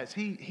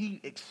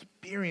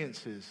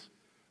experiences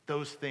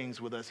those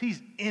things with us.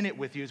 He's in it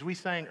with you. As we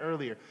sang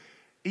earlier,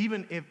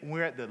 even if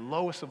we're at the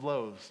lowest of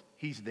lows,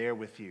 he's there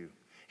with you.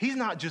 He's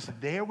not just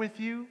there with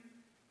you,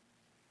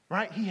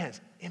 right? He has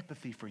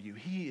empathy for you.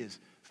 He is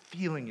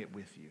feeling it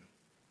with you.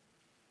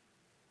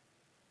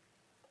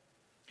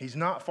 He's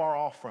not far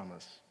off from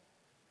us.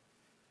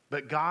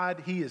 But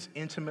God, he is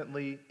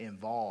intimately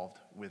involved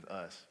with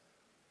us,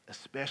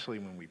 especially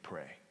when we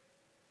pray.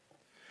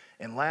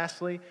 And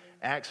lastly,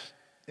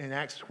 in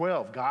Acts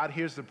 12, God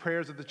hears the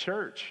prayers of the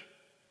church,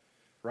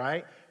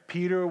 right?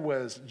 Peter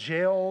was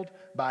jailed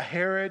by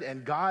Herod,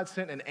 and God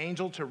sent an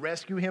angel to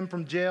rescue him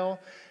from jail.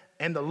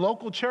 And the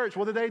local church,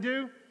 what did they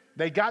do?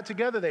 They got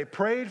together, they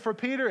prayed for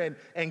Peter,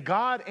 and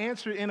God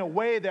answered in a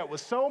way that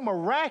was so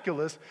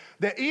miraculous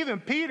that even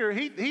Peter,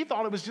 he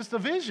thought it was just a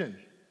vision.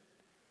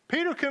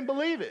 Peter couldn't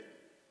believe it.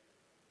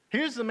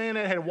 Here's the man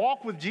that had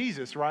walked with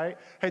Jesus, right?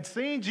 Had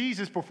seen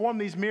Jesus perform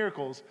these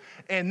miracles,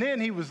 and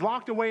then he was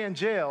locked away in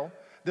jail.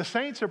 The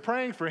saints are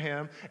praying for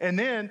him, and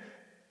then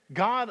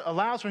God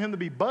allows for him to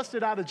be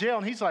busted out of jail,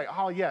 and he's like,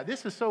 oh yeah,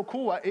 this is so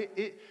cool.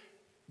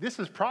 This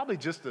is probably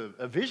just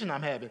a vision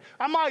I'm having.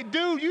 I'm like,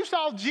 dude, you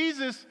saw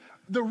Jesus,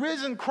 the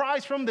risen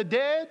Christ from the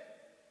dead,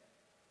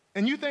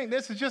 and you think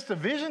this is just a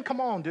vision?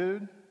 Come on,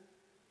 dude.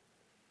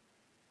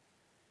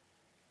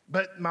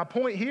 But my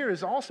point here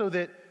is also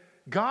that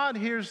God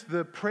hears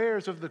the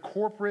prayers of the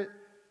corporate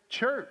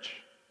church.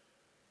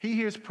 He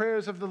hears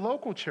prayers of the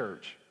local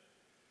church.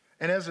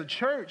 And as a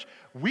church,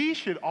 we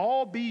should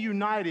all be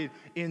united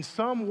in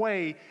some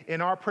way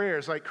in our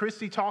prayers. Like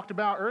Christy talked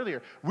about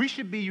earlier, we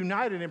should be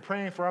united in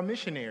praying for our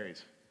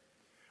missionaries.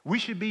 We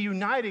should be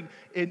united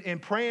in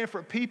praying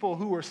for people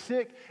who are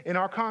sick in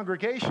our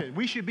congregation.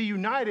 We should be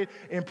united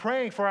in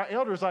praying for our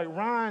elders like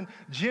Ron,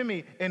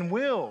 Jimmy, and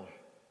Will.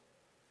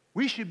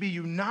 We should be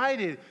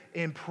united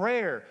in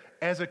prayer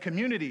as a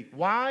community.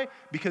 Why?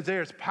 Because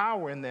there's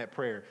power in that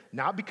prayer.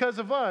 Not because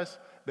of us,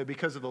 but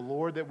because of the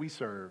Lord that we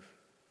serve.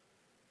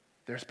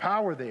 There's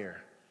power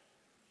there.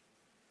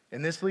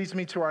 And this leads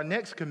me to our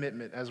next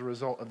commitment as a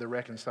result of the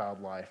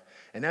reconciled life,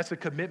 and that's a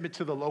commitment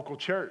to the local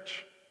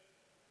church.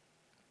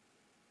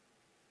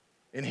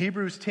 In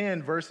Hebrews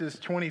 10, verses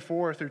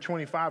 24 through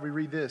 25, we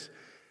read this: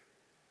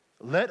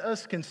 "Let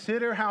us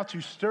consider how to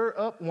stir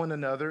up one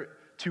another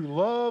to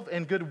love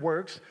and good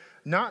works,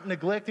 not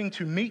neglecting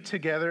to meet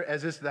together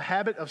as is the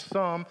habit of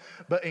some,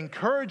 but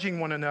encouraging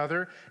one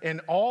another, and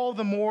all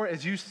the more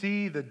as you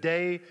see the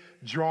day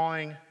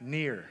drawing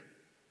near."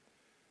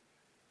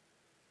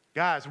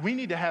 Guys, we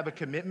need to have a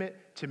commitment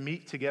to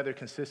meet together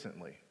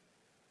consistently.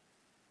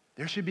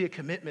 There should be a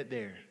commitment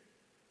there.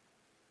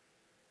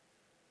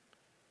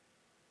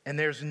 And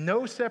there's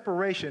no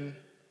separation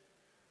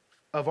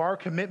of our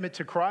commitment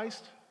to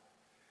Christ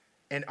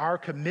and our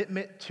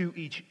commitment to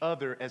each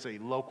other as a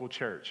local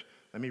church.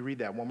 Let me read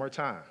that one more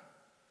time.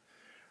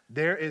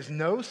 There is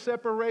no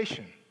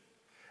separation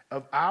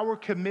of our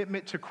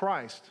commitment to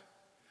Christ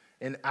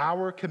and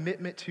our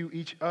commitment to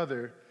each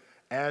other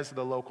as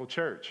the local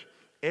church.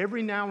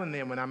 Every now and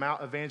then when I'm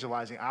out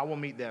evangelizing, I will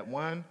meet that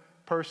one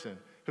person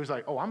who's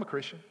like, oh, I'm a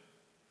Christian.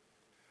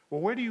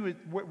 Well, where do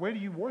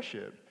you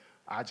worship?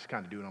 I just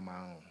kind of do it on my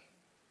own.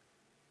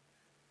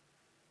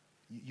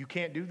 You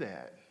can't do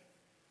that.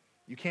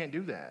 You can't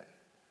do that.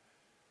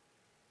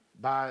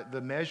 By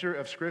the measure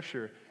of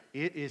Scripture,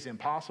 it is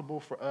impossible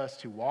for us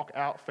to walk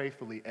out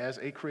faithfully as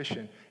a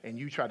Christian and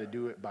you try to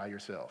do it by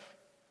yourself.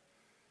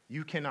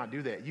 You cannot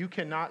do that. You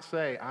cannot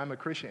say, I'm a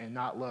Christian and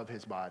not love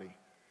his body.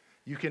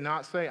 You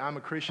cannot say, I'm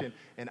a Christian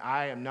and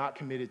I am not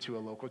committed to a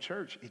local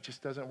church. It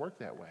just doesn't work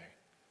that way.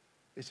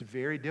 It's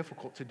very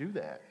difficult to do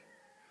that.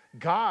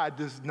 God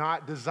does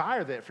not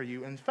desire that for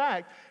you. In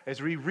fact,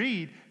 as we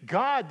read,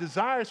 God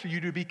desires for you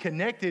to be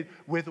connected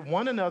with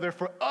one another,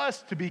 for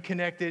us to be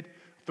connected,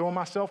 throwing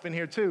myself in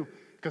here too,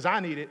 because I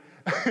need it,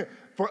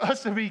 for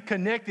us to be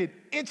connected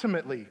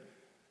intimately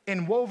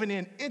and woven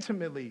in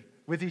intimately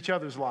with each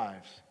other's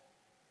lives.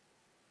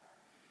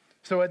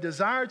 So a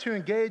desire to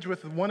engage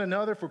with one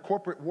another for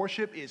corporate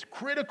worship is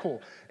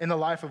critical in the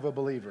life of a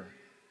believer.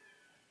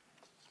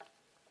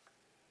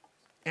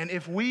 And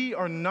if we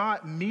are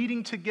not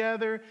meeting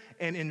together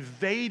and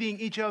invading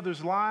each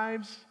other's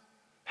lives,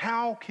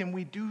 how can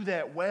we do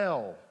that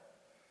well?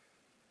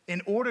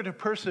 In order to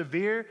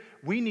persevere,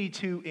 we need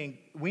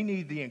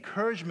the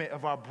encouragement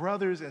of our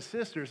brothers and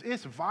sisters.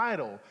 It's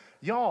vital.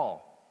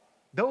 Y'all,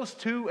 those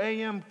 2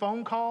 a.m.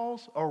 phone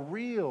calls are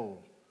real.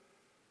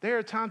 There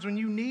are times when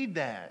you need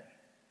that.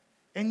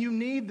 And you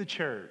need the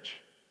church.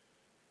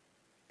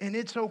 And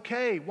it's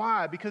okay.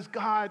 Why? Because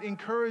God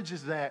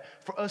encourages that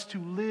for us to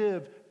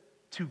live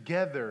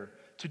together,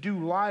 to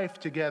do life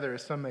together,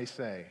 as some may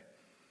say.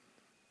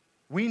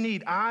 We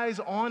need eyes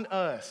on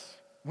us.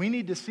 We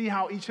need to see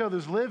how each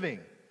other's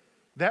living.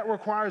 That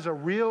requires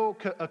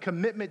a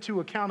commitment to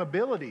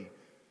accountability.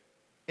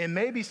 And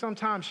maybe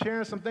sometimes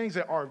sharing some things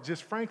that are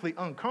just frankly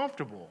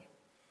uncomfortable.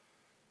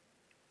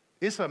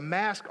 It's a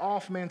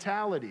mask-off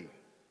mentality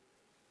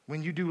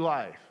when you do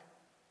life.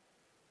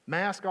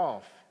 Mask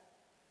off.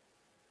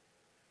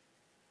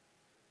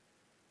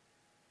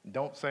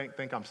 Don't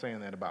think I'm saying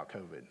that about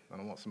COVID. I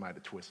don't want somebody to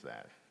twist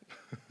that.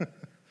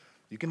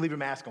 You can leave your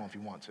mask on if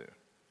you want to.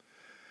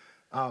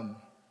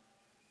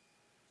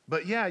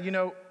 But yeah,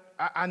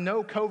 I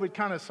know COVID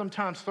kind of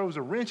sometimes throws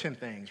a wrench in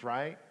things,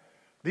 right?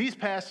 These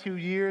past 2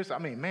 years,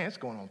 it's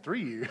going on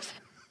 3 years.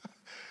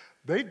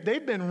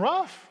 They've been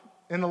rough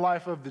in the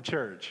life of the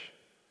church.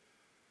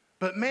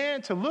 But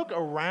man, to look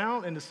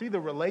around and to see the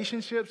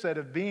relationships that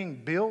are being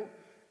built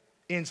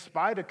in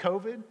spite of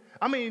COVID,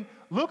 I mean,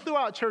 look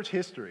throughout church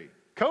history.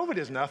 COVID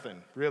is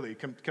nothing, really,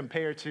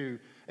 compared to,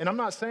 and I'm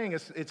not saying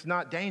it's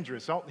not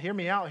dangerous. Don't hear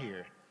me out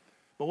here.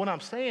 But what I'm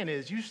saying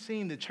is you've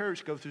seen the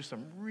church go through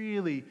some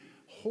really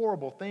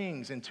horrible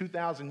things in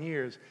 2,000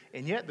 years,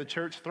 and yet the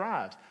church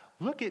thrives.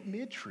 Look at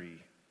Midtree.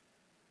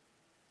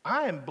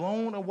 I am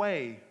blown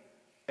away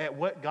at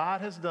what God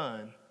has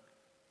done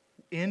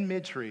in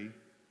Midtree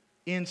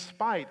in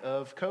spite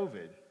of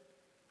COVID.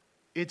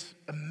 It's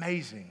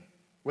amazing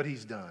what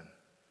he's done.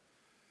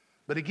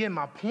 But again,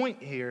 my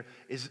point here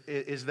is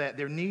that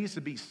there needs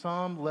to be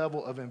some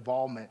level of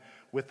involvement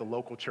with the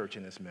local church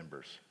and its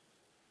members.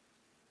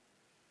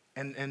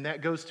 And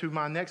that goes to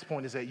my next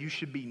point, is that you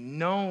should be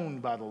known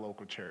by the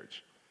local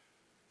church.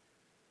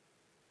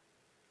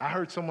 I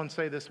heard someone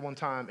say this one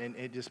time, and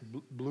it just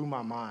blew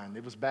my mind.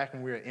 It was back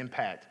when we were at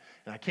Impact,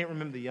 and I can't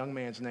remember the young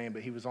man's name,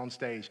 but he was on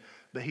stage.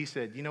 But he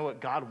said, you know what?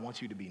 God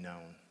wants you to be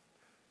known.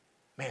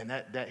 Man,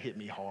 that hit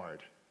me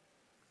hard.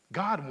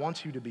 God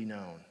wants you to be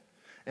known.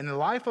 And the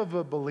life of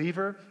a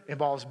believer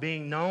involves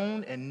being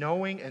known and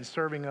knowing and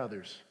serving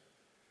others.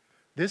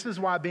 This is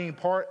why being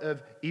part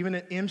of even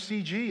an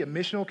MCG, a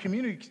missional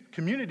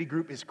community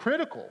group, is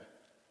critical.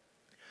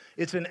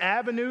 It's an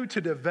avenue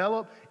to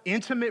develop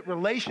intimate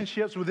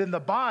relationships within the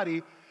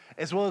body,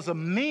 as well as a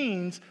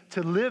means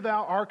to live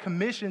out our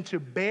commission to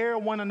bear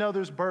one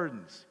another's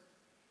burdens.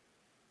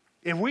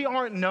 If we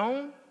aren't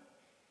known,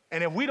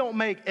 and if we don't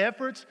make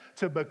efforts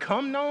to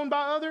become known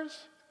by others,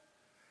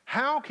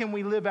 how can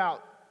we live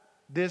out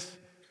this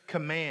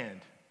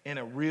command in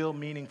a real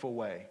meaningful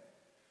way?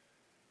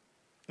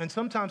 And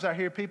sometimes I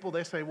hear people,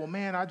 they say, well,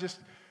 man, I just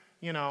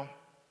don't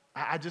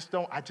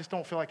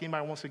feel like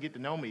anybody wants to get to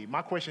know me.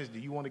 My question is, do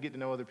you want to get to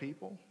know other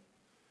people?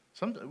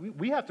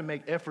 We have to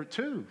make effort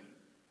too,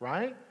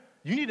 right?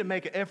 You need to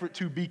make an effort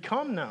to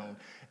become known.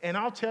 And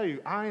I'll tell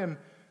you, I am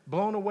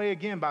blown away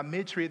again by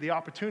Midtree at the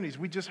opportunities.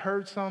 We just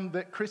heard some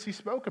that Chrissy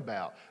spoke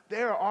about.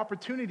 There are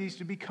opportunities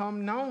to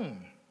become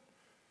known.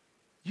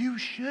 You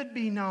should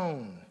be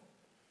known.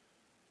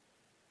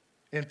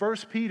 In 1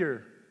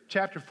 Peter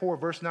chapter 4,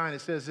 verse 9,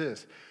 it says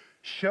this: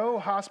 show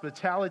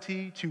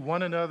hospitality to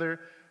one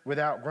another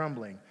without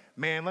grumbling.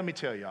 Man, let me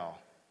tell y'all,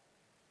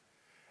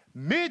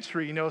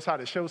 Midtree knows how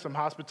to show some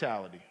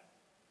hospitality.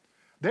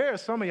 There are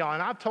some of y'all,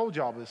 and I've told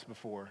y'all this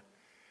before,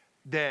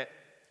 that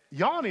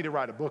y'all need to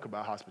write a book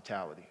about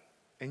hospitality.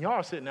 And y'all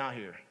are sitting out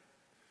here.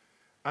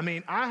 I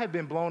mean, I have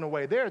been blown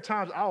away. There are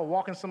times I will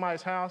walk in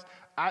somebody's house,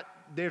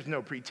 there's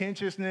no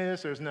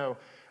pretentiousness,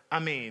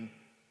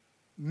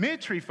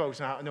 Midtree folks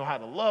know how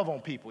to love on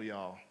people,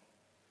 y'all.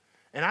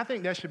 And I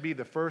think that should be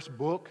the first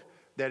book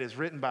that is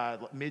written by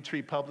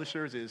Midtree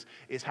Publishers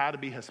is how to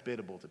be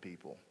hospitable to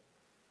people.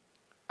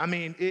 I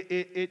mean,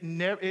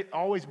 it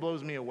always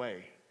blows me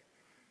away.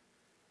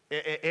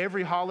 At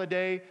every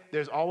holiday,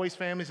 there's always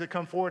families that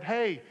come forward.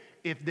 Hey,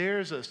 if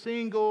there's a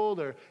single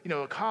or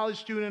a college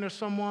student or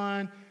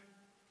someone,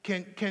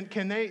 can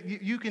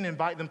you can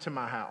invite them to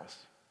my house.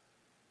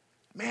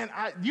 Man,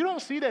 you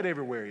don't see that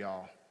everywhere,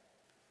 y'all.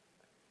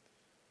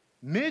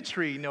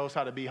 Midtree knows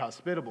how to be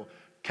hospitable.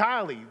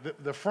 Kylie,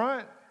 the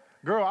front,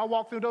 girl, I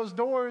walk through those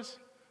doors,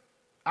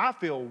 I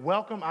feel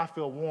welcome, I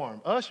feel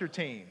warm. Usher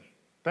team,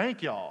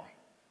 thank y'all.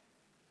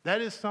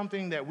 That is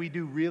something that we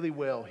do really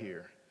well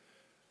here.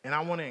 And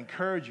I want to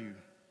encourage you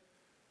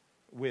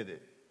with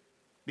it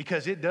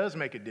because it does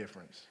make a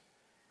difference.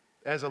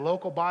 As a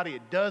local body,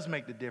 it does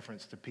make the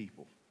difference to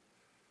people.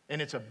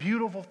 And it's a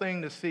beautiful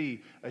thing to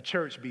see a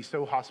church be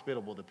so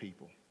hospitable to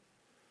people.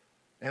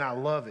 And I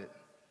love it.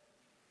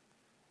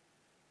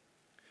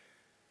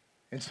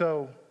 And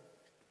so,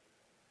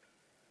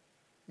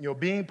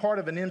 being part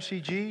of an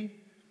MCG,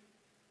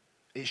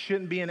 it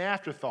shouldn't be an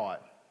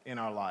afterthought in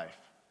our life,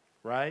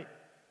 right?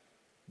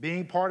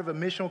 Being part of a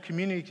missional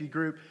community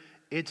group,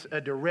 it's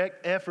a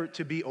direct effort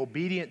to be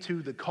obedient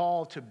to the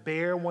call to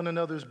bear one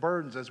another's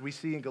burdens, as we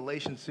see in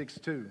Galatians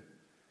 6:2.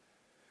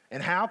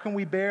 And how can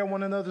we bear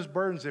one another's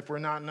burdens if we're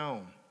not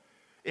known?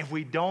 If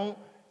we don't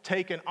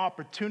take an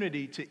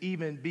opportunity to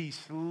even be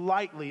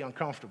slightly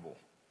uncomfortable.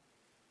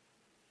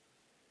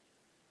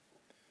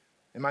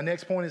 And my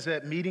next point is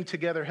that meeting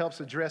together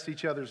helps address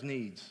each other's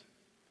needs.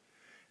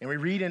 And we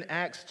read in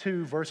Acts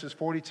 2, verses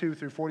 42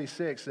 through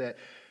 46 that,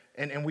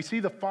 and we see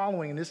the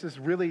following, and this is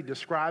really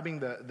describing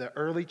the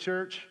early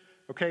church.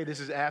 Okay, this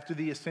is after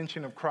the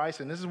ascension of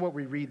Christ, and this is what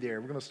we read there.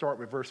 We're going to start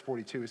with verse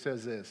 42. It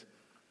says this: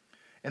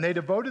 and they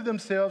devoted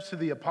themselves to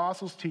the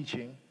apostles'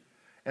 teaching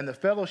and the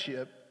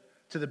fellowship,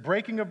 to the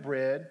breaking of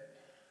bread,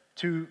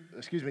 to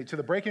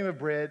the breaking of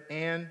bread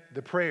and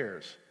the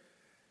prayers.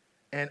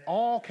 And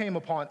all came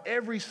upon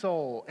every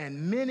soul,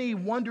 and many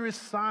wondrous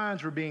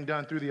signs were being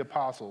done through the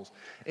apostles.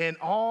 And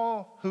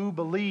all who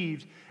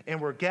believed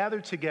and were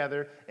gathered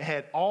together and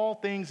had all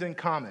things in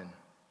common.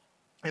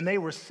 And they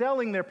were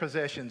selling their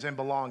possessions and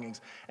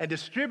belongings and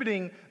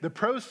distributing the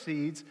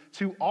proceeds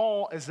to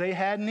all as they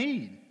had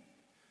need.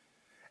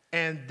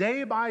 And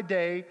day by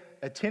day,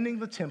 attending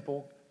the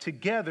temple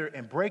together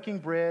and breaking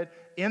bread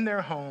in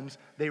their homes,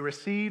 they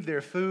received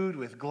their food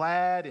with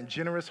glad and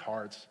generous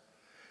hearts,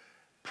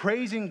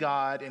 praising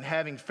God and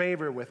having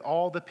favor with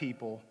all the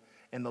people.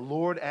 And the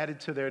Lord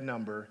added to their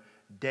number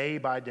day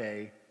by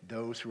day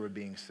those who were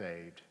being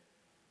saved.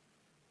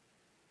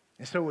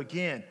 And so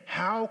again,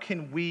 how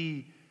can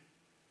we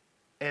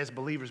as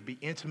believers be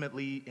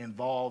intimately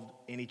involved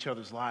in each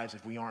other's lives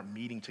if we aren't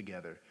meeting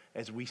together,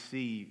 as we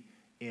see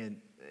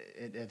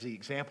as the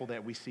example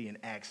that we see in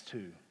Acts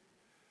 2?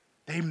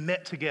 They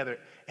met together,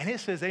 and it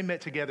says they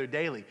met together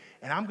daily.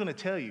 And I'm going to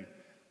tell you,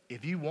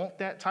 if you want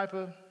that type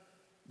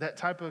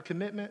of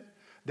commitment,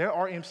 there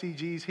are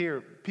MCGs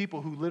here,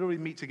 people who literally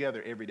meet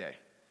together every day.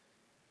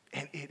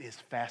 And it is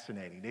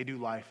fascinating. They do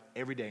life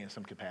every day in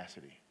some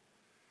capacity.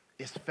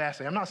 It's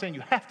fascinating. I'm not saying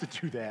you have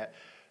to do that,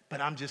 but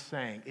I'm just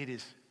saying it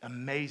is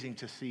amazing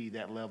to see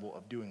that level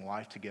of doing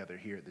life together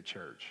here at the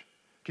church.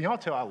 Can y'all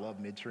tell I love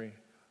Midtree?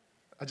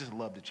 I just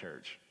love the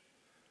church.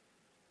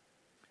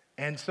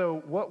 And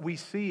so what we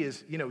see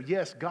is,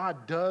 yes,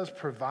 God does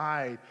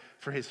provide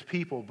for his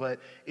people, but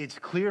it's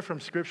clear from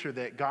Scripture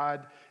that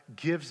God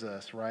gives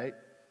us, right,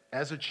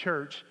 as a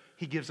church,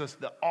 he gives us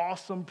the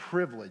awesome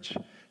privilege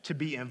to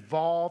be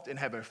involved and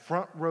have a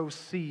front row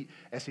seat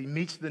as he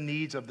meets the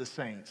needs of the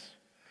saints.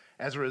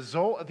 As a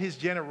result of his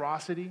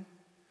generosity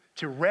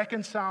to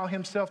reconcile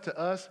himself to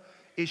us,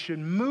 it should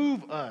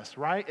move us,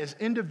 right, as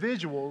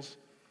individuals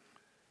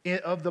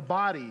of the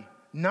body,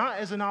 not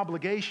as an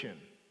obligation,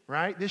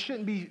 right? This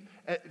shouldn't be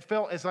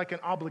felt as like an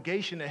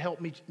obligation to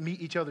help meet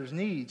each other's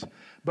needs,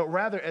 but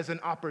rather as an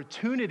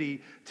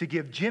opportunity to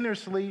give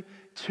generously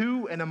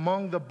to and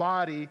among the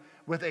body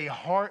with a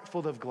heart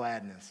full of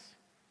gladness.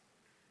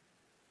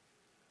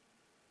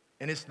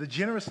 And it's the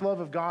generous love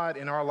of God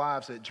in our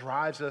lives that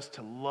drives us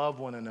to love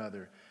one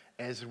another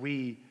as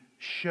we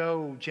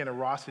show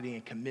generosity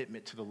and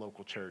commitment to the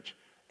local church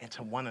and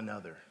to one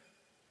another.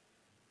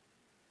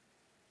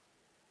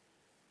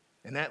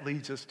 And that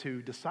leads us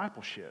to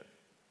discipleship.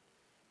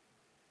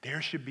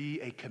 There should be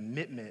a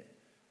commitment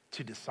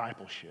to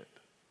discipleship.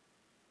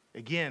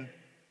 Again,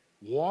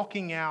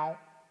 walking out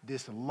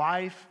this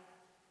life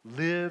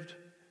lived,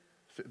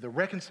 the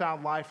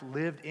reconciled life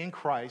lived in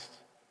Christ,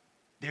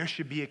 there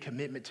should be a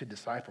commitment to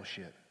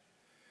discipleship.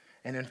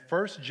 And in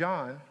 1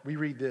 John, we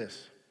read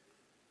this.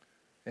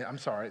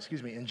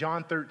 In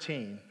John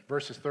 13,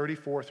 verses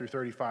 34 through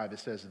 35, it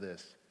says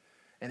this: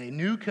 "And a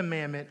new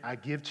commandment I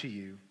give to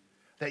you,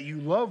 that you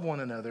love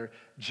one another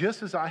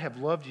just as I have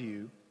loved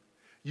you.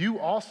 You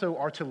also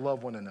are to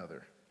love one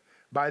another.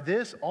 By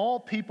this, all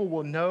people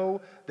will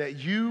know that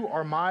you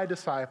are my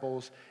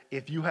disciples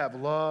if you have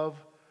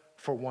love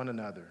for one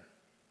another."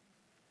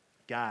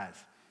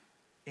 Guys,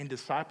 in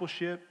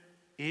discipleship,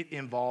 it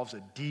involves a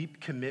deep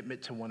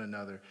commitment to one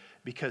another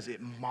because it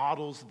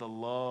models the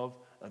love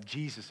of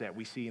Jesus that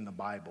we see in the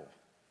Bible.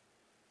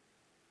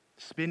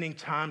 Spending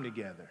time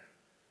together,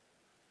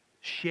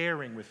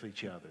 sharing with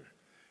each other,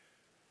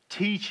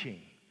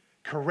 teaching,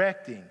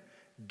 correcting,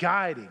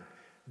 guiding.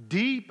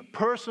 Deep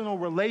personal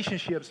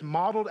relationships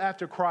modeled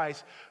after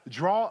Christ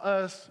draw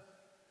us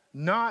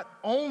not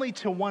only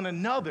to one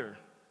another,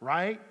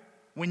 right?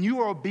 When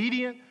you are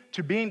obedient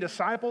to being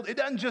discipled, it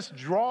doesn't just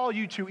draw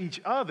you to each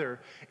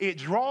other, it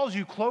draws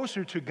you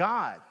closer to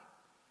God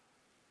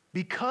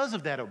because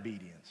of that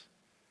obedience.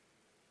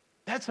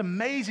 That's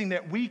amazing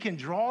that we can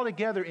draw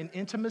together in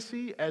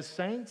intimacy as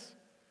saints,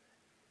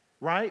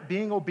 right?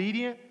 Being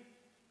obedient.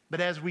 But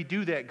as we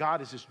do that,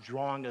 God is just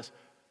drawing us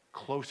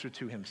closer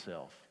to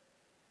himself.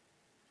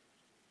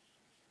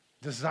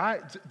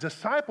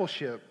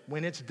 Discipleship,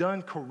 when it's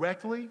done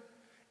correctly,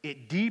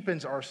 it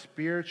deepens our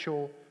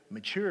spiritual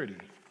maturity.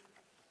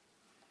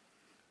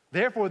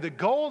 Therefore, the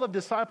goal of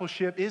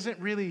discipleship isn't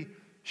really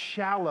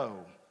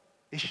shallow.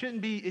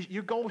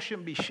 Your goal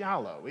shouldn't be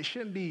shallow. It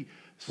shouldn't be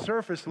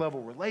surface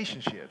level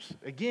relationships.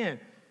 Again,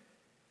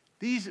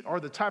 these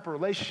are the type of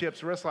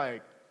relationships where it's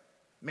like,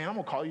 man, I'm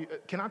gonna call you.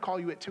 Can I call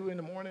you at 2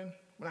 a.m. when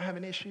I have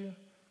an issue?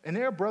 And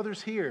there are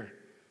brothers here.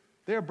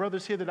 There are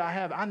brothers here that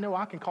I know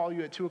I can call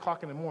you at 2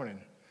 o'clock in the morning.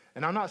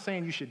 And I'm not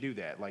saying you should do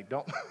that. Like,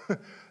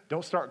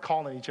 don't start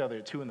calling each other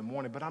at 2 in the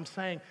morning. But I'm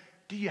saying,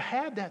 do you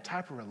have that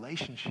type of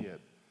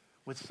relationship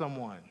with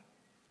someone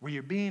where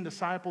you're being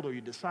discipled or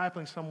you're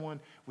discipling someone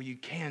where you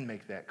can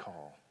make that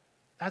call?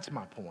 That's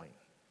my point.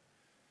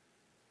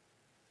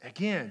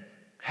 Again,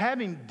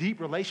 having deep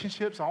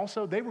relationships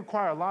also, they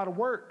require a lot of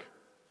work,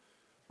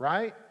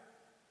 right?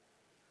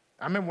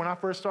 I remember when I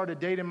first started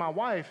dating my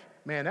wife,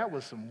 man, that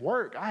was some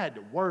work. I had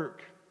to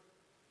work.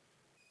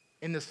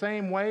 In the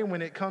same way,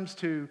 when it comes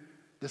to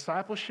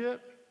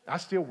discipleship, I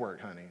still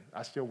work, honey.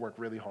 I still work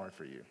really hard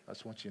for you. I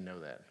just want you to know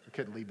that. I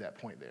couldn't leave that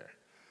point there.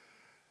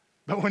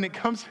 But when it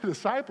comes to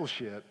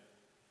discipleship,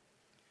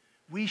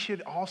 we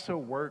should also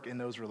work in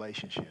those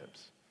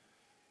relationships.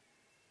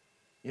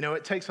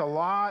 It takes a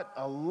lot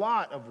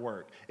of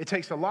work. It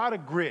takes a lot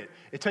of grit.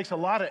 It takes a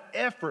lot of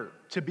effort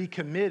to be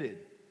committed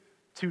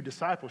to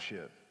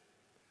discipleship.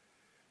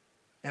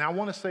 And I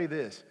want to say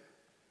this.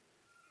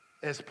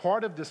 As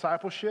part of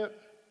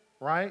discipleship,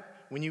 right,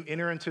 when you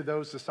enter into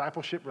those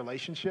discipleship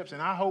relationships.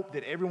 And I hope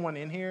that everyone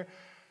in here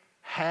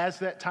has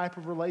that type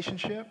of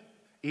relationship.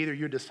 Either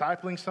you're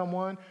discipling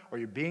someone or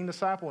you're being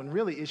discipled, and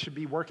really it should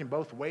be working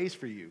both ways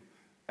for you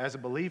as a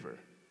believer,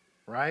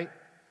 right?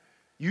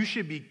 You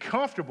should be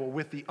comfortable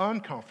with the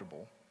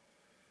uncomfortable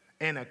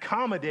and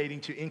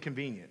accommodating to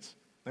inconvenience.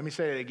 Let me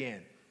say that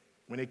again.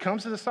 When it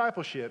comes to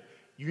discipleship,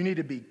 you need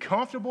to be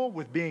comfortable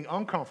with being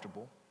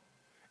uncomfortable,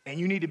 and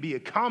you need to be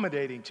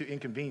accommodating to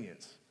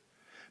inconvenience.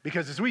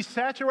 Because as we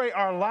saturate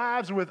our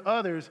lives with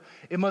others,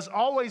 it must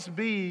always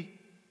be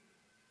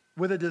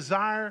with a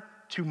desire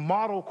to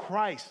model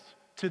Christ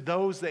to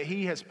those that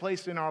he has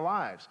placed in our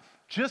lives.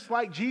 Just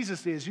like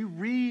Jesus is. You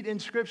read in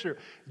Scripture,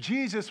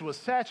 Jesus was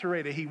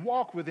saturated. He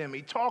walked with them.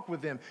 He talked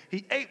with them.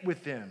 He ate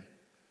with them.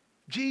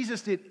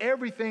 Jesus did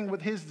everything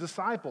with his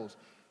disciples.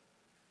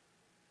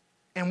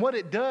 And what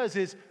it does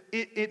is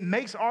it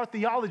makes our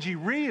theology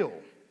real.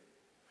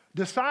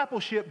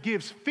 Discipleship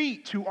gives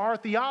feet to our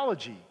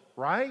theology,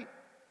 right?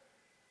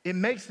 It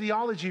makes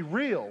theology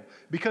real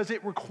because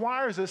it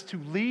requires us to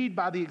lead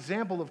by the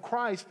example of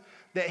Christ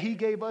that he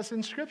gave us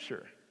in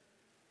Scripture.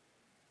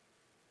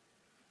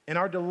 And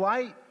our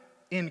delight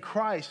in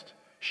Christ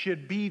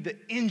should be the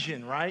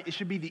engine, right? It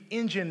should be the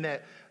engine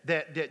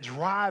that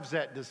drives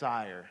that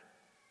desire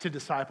to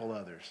disciple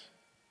others.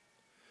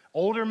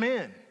 Older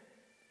men,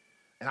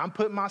 and I'm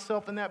putting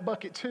myself in that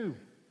bucket too.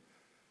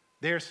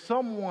 There's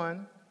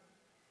someone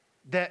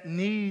that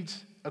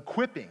needs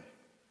equipping.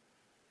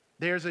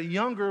 There's a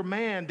younger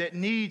man that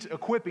needs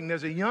equipping.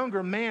 There's a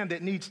younger man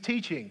that needs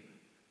teaching.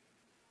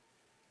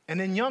 And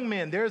then young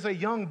men, there's a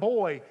young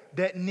boy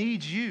that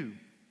needs you.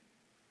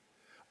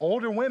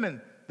 Older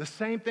women, the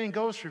same thing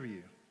goes for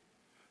you.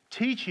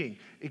 Teaching,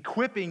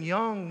 equipping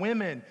young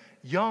women,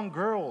 young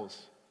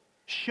girls,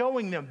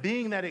 showing them,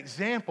 being that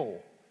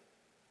example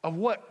of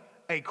what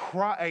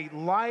a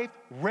life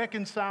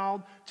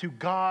reconciled to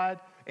God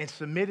and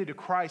submitted to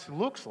Christ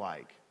looks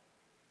like.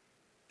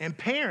 And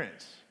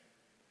parents,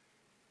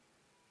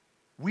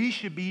 we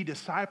should be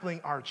discipling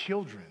our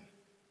children.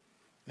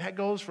 That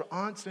goes for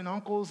aunts and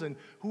uncles and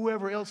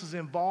whoever else is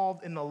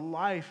involved in the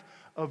life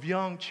of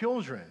young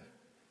children.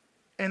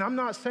 And I'm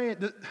not saying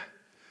that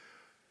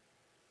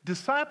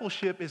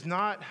discipleship is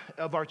not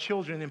of our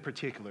children in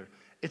particular.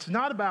 It's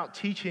not about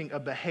teaching a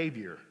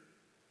behavior,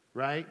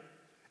 right?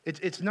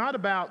 It's not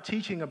about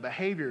teaching a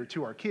behavior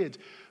to our kids,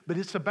 but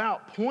it's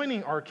about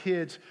pointing our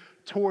kids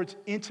towards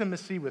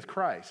intimacy with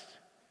Christ.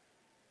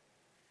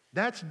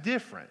 That's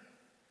different.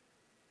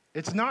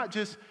 It's not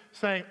just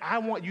saying, I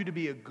want you to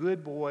be a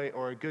good boy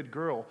or a good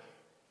girl.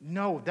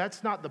 No,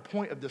 that's not the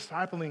point of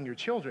discipling your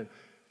children.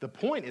 The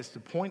point is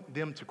to point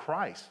them to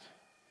Christ,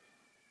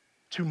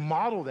 to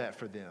model that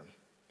for them.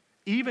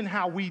 Even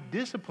how we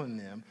discipline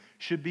them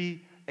should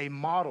be a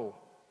model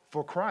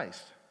for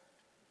Christ.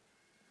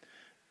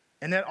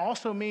 And that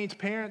also means,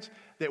 parents,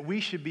 that we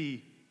should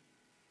be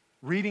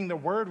reading the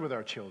Word with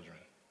our children.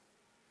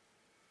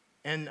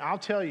 And I'll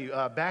tell you,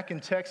 back in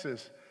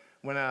Texas,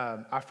 when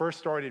I first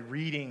started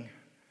reading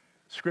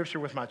Scripture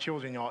with my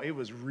children, y'all, it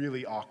was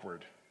really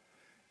awkward.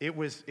 It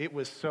was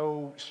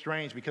so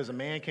strange because a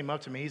man came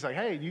up to me. He's like,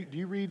 hey, do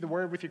you read the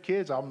Word with your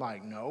kids? I'm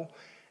like, no.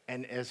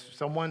 And as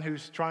someone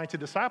who's trying to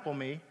disciple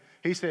me,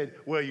 he said,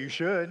 well, you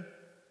should.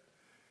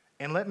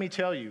 And let me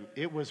tell you,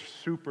 it was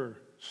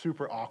super,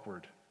 super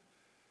awkward.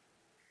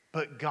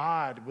 But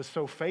God was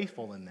so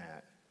faithful in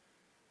that.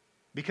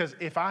 Because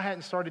if I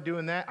hadn't started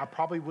doing that, I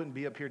probably wouldn't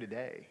be up here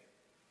today.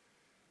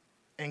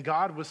 And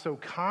God was so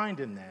kind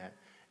in that,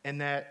 and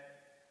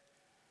that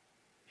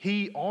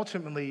he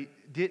ultimately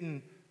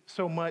didn't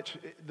so much,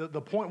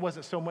 the point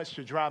wasn't so much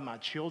to drive my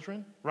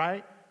children,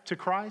 right, to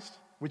Christ,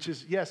 which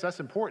is, yes, that's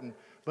important.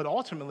 But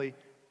ultimately,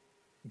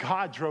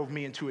 God drove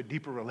me into a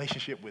deeper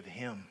relationship with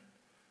him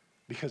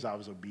because I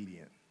was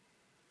obedient.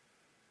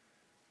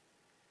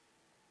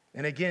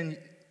 And again,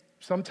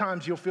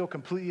 sometimes you'll feel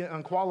completely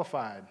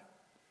unqualified.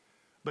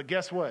 But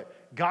guess what?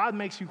 God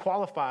makes you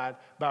qualified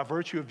by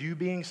virtue of you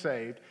being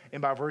saved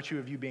and by virtue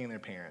of you being their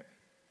parent.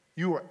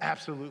 You are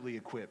absolutely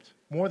equipped,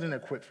 more than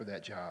equipped for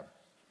that job.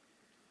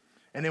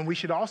 And then we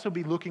should also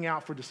be looking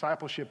out for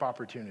discipleship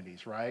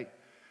opportunities, right?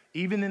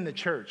 Even in the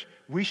church,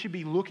 we should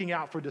be looking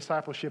out for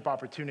discipleship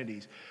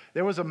opportunities.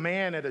 There was a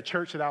man at a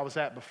church that I was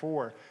at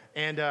before,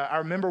 and I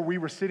remember we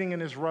were sitting in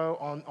this row,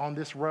 on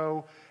this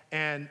row,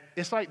 and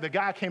it's like the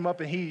guy came up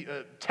and he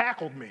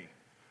tackled me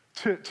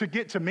to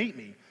get to meet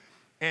me.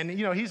 And,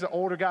 you know, he's an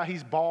older guy.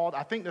 He's bald.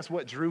 I think that's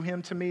what drew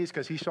him to me is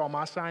because he saw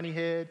my shiny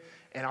head,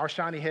 and our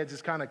shiny heads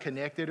is kind of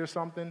connected or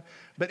something.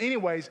 But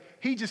anyways,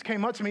 he just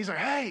came up to me. He's like,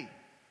 hey,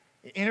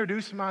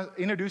 introduced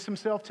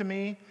himself to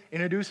me,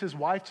 introduced his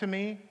wife to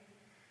me.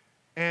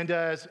 And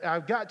as I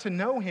got to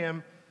know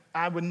him,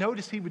 I would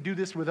notice he would do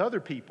this with other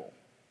people,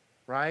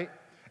 right?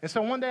 And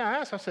so one day I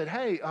asked, I said,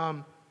 hey,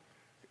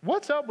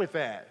 what's up with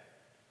that?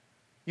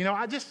 You know,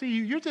 I just see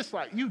you, you're just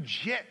like, you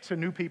jet to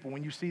new people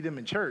when you see them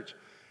in church.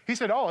 He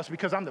said, oh, it's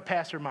because I'm the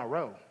pastor of my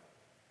row.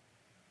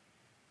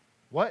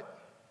 What?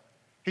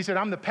 He said,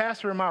 I'm the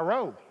pastor of my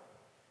row.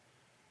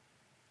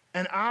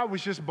 And I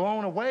was just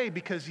blown away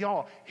because,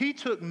 y'all, he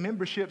took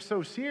membership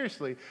so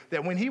seriously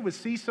that when he would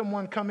see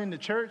someone come into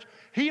church,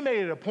 he made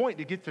it a point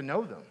to get to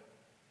know them.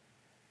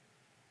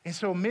 And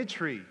so,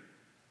 Midtree,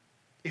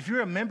 if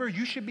you're a member,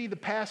 you should be the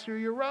pastor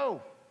of your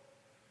row.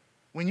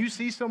 When you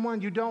see someone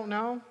you don't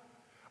know,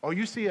 or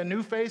you see a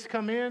new face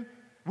come in,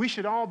 we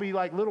should all be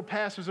like little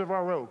pastors of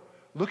our row,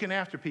 looking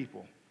after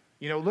people,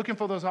 looking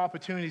for those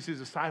opportunities to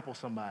disciple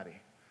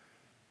somebody.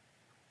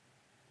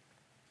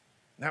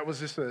 That was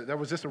just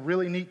a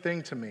really neat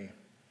thing to me.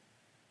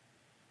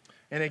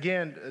 And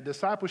again,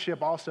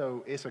 discipleship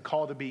also is a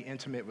call to be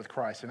intimate with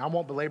Christ. And I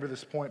won't belabor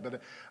this point,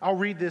 but I'll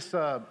read this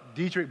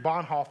Dietrich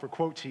Bonhoeffer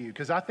quote to you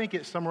because I think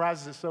it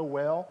summarizes it so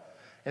well,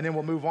 and then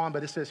we'll move on.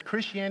 But it says,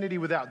 Christianity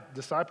without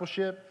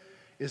discipleship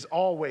is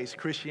always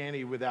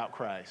Christianity without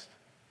Christ.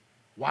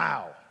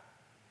 Wow.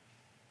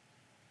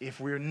 If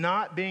we're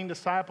not being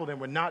discipled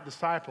and we're not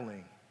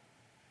discipling,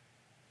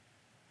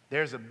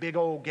 there's a big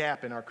old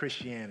gap in our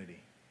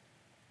Christianity.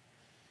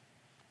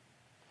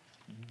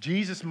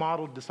 Jesus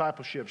modeled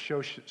discipleship,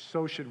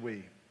 so should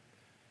we.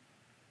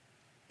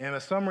 And a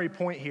summary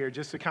point here,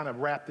 just to kind of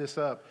wrap this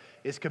up,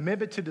 is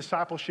commitment to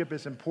discipleship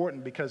is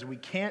important because we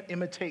can't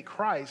imitate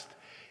Christ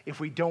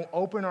if we don't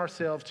open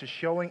ourselves to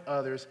showing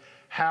others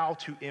how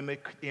to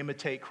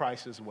imitate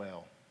Christ as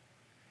well.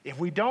 If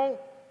we don't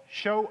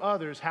show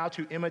others how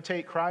to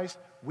imitate Christ,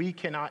 we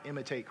cannot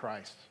imitate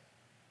Christ.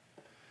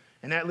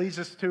 And that leads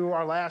us to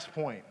our last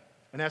point,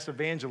 and that's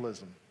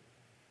evangelism.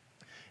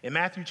 In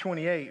Matthew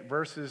 28,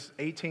 verses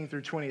 18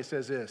 through 20, it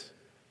says this,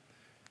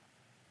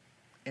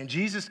 "And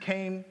Jesus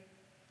came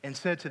and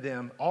said to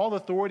them, 'All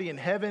authority in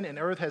heaven and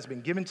earth has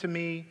been given to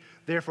me.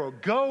 Therefore,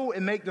 go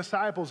and make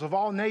disciples of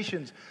all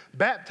nations,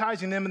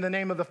 baptizing them in the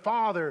name of the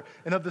Father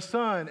and of the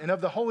Son and of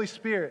the Holy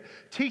Spirit,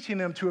 teaching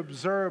them to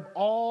observe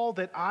all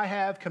that I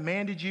have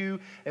commanded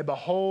you. And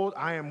behold,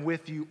 I am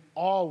with you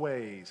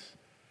always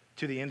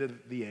to the end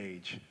of the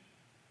age.'"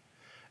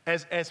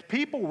 As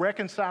people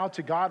reconcile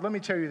to God, let me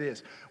tell you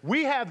this.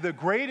 We have the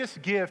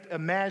greatest gift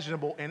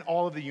imaginable in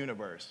all of the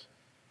universe.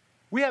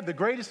 We have the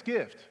greatest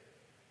gift.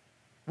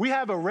 We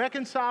have a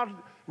reconciled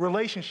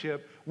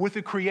relationship with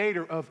the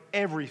creator of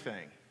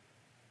everything.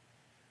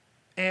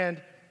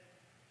 And,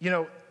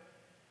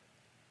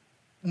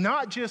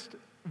 not just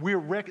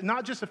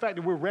the fact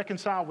that we're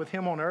reconciled with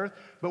him on earth,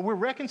 but we're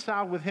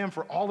reconciled with him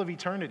for all of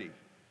eternity.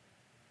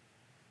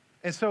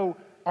 And so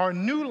our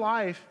new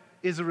life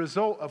is a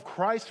result of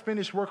Christ's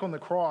finished work on the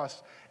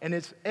cross, and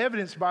it's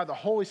evidenced by the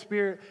Holy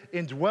Spirit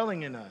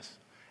indwelling in us.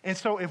 And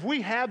so if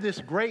we have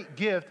this great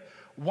gift,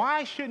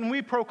 why shouldn't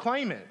we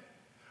proclaim it?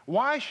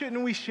 Why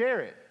shouldn't we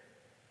share it?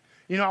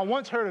 I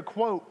once heard a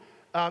quote,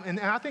 and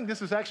I think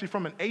this is actually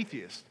from an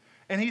atheist,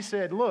 and he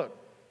said, look,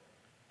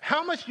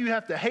 how much do you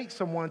have to hate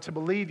someone to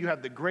believe you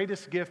have the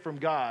greatest gift from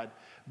God,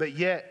 but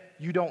yet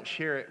you don't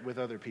share it with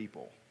other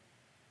people?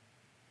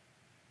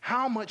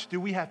 How much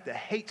do we have to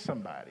hate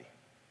somebody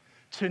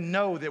to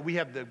know that we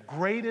have the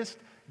greatest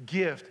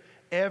gift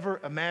ever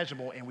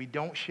imaginable and we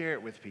don't share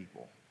it with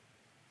people?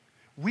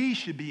 We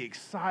should be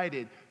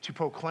excited to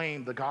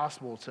proclaim the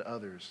gospel to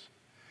others.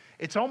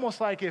 It's almost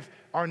like if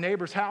our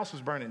neighbor's house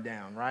was burning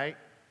down, right?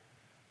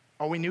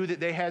 Or we knew that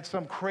they had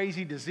some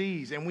crazy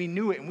disease and we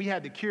knew it and we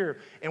had the cure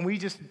and we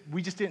just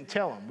didn't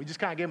tell them. We just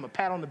kind of gave them a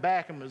pat on the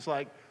back and was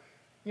like,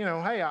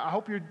 hey, I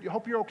hope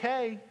you're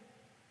okay.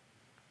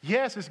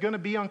 Yes, it's going to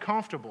be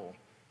uncomfortable.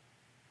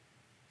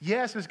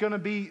 Yes, it's going to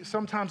be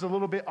sometimes a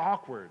little bit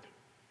awkward,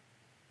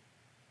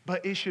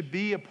 but it should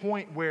be a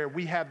point where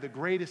we have the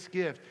greatest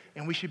gift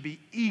and we should be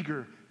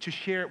eager to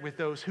share it with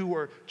those who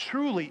are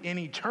truly in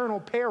eternal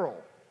peril.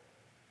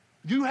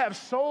 You have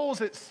souls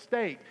at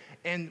stake,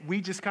 and we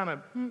just kind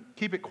of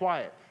keep it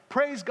quiet.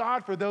 Praise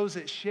God for those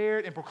that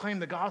shared and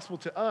proclaimed the gospel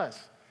to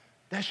us.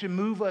 That should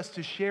move us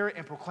to share it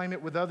and proclaim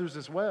it with others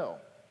as well.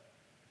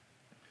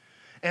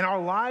 And our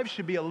lives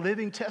should be a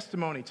living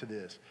testimony to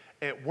this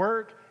at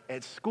work,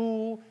 at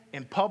school,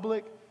 in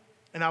public.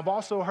 And I've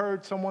also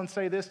heard someone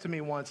say this to me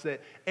once,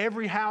 that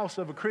every house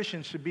of a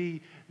Christian should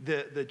be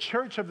the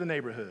church of the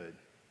neighborhood.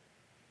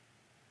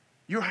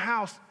 Your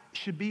house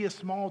should be a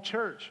small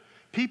church.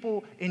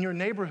 People in your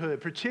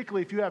neighborhood,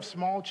 particularly if you have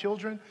small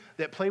children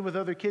that play with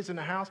other kids in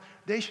the house,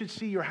 they should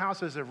see your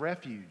house as a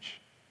refuge.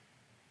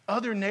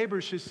 Other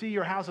neighbors should see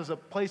your house as a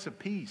place of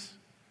peace,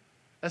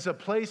 as a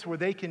place where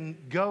they can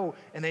go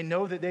and they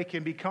know that they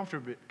can be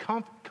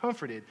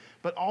comforted,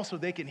 but also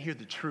they can hear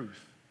the truth.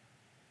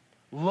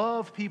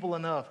 Love people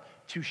enough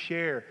to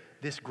share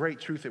this great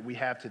truth that we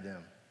have to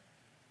them.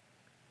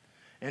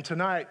 And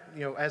tonight,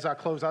 as I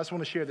close, I just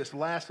want to share this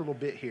last little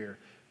bit here.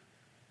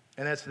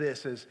 And that's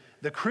this, is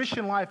the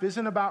Christian life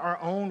isn't about our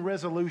own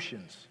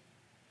resolutions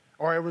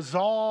or a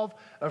resolve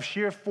of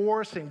sheer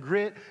force and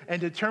grit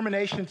and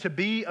determination to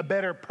be a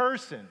better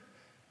person.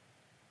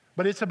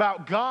 But it's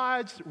about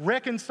God's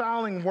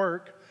reconciling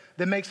work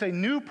that makes a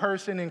new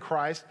person in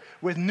Christ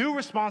with new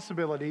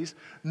responsibilities,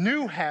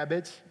 new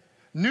habits,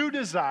 new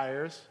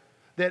desires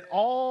that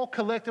all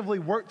collectively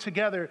work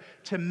together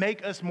to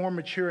make us more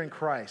mature in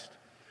Christ,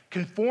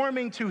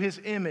 conforming to his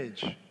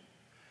image,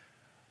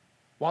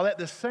 while at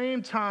the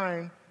same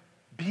time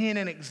being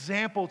an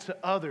example to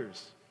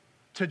others,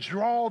 to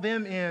draw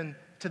them in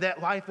to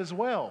that life as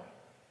well.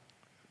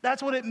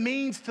 That's what it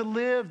means to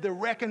live the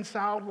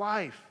reconciled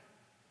life.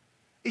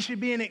 It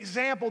should be an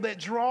example that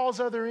draws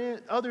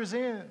others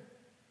in.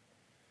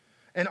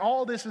 And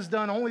all this is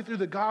done only through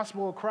the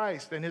gospel of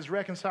Christ and his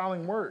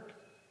reconciling work.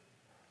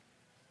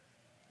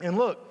 And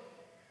look,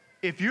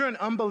 if you're an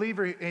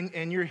unbeliever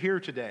and you're here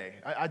today,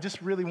 I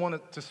just really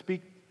wanted to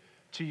speak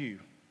to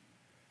you.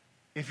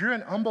 If you're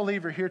an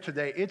unbeliever here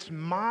today, it's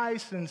my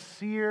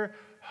sincere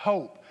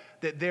hope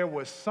that there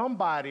was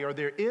somebody or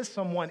there is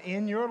someone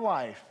in your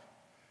life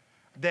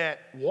that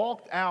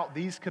walked out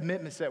these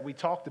commitments that we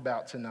talked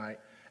about tonight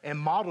and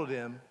modeled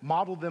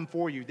them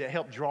for you that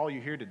helped draw you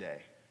here today.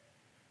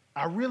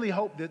 I really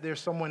hope that there's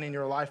someone in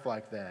your life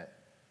like that.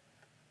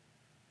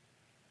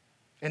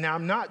 And now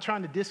I'm not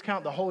trying to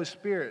discount the Holy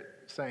Spirit,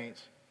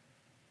 saints,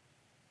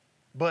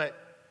 but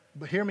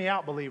hear me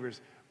out, believers.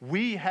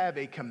 We have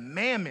a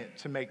commandment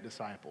to make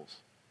disciples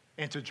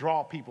and to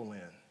draw people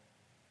in.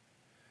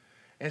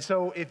 And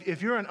so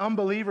if you're an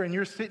unbeliever and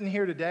you're sitting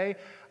here today,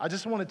 I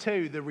just want to tell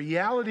you the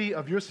reality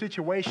of your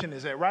situation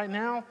is that right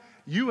now,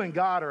 you and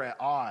God are at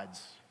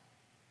odds.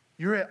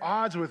 You're at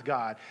odds with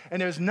God.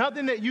 And there's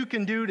nothing that you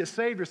can do to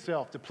save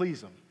yourself to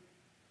please him.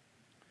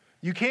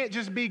 You can't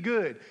just be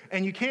good.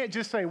 And you can't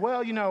just say,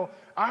 well, you know,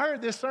 I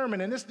heard this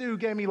sermon and this dude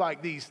gave me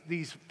like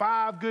these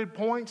 5 good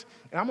points,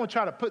 and I'm going to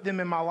try to put them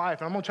in my life,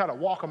 and I'm going to try to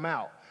walk them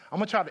out. I'm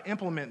going to try to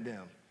implement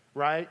them,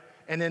 right?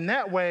 And then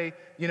that way,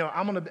 you know,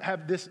 I'm going to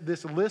have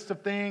this list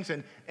of things,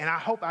 and I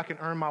hope I can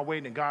earn my way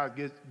into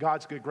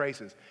God's good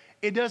graces.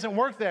 It doesn't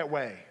work that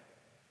way.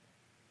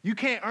 You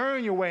can't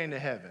earn your way into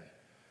heaven.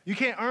 You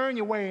can't earn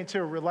your way into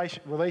a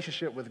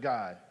relationship with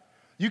God.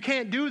 You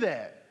can't do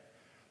that.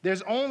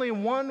 There's only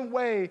one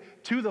way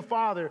to the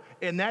Father,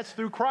 and that's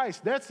through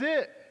Christ. That's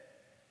it.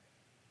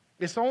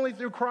 It's only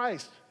through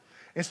Christ.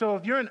 And so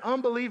if you're an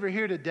unbeliever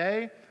here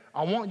today,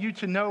 I want you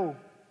to know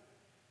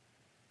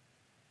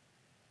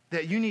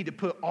that you need to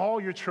put all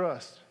your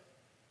trust,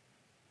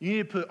 you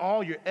need to put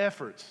all your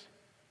efforts,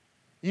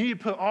 you need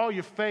to put all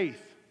your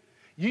faith,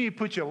 you need to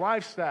put your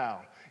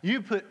lifestyle,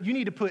 you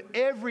need to put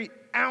every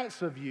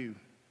ounce of you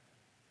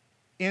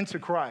into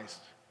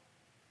Christ.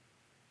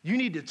 You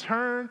need to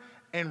turn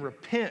and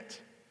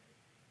repent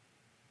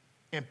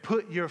and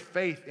put your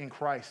faith in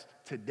Christ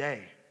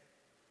today.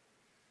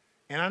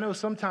 And I know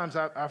sometimes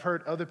I've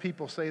heard other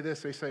people say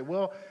this. They say,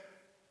 well,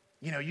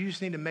 you know, you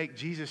just need to make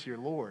Jesus your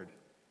Lord.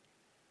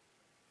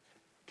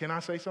 Can I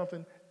say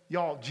something?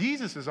 Y'all,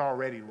 Jesus is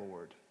already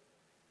Lord.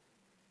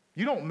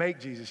 You don't make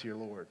Jesus your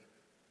Lord.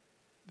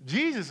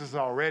 Jesus is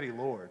already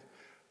Lord.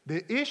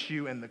 The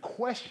issue and the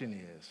question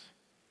is,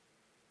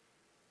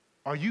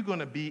 are you going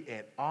to be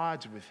at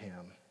odds with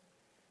him?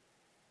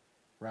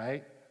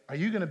 Right? Are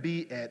you going to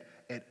be at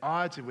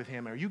odds with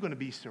him? Are you going to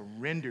be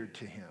surrendered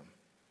to him?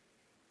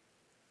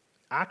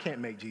 I can't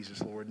make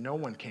Jesus Lord. No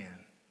one can.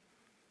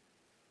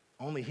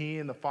 Only he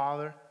and the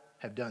Father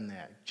have done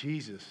that.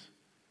 Jesus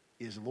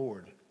is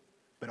Lord.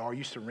 But are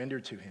you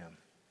surrendered to him?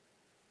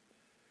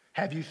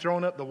 Have you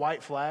thrown up the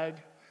white flag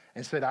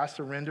and said, I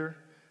surrender,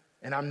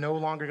 and I'm no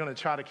longer going to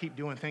try to keep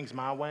doing things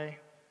my way?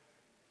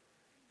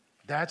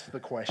 That's the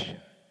question.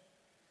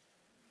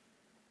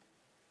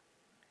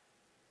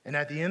 And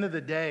at the end of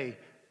the day,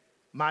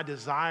 my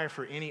desire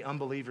for any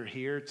unbeliever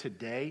here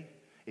today,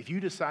 if you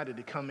decided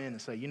to come in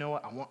and say, you know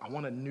what, I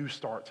want a new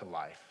start to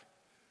life,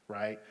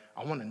 right?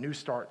 I want a new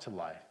start to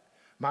life.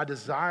 My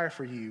desire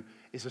for you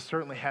is to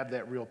certainly have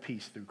that real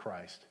peace through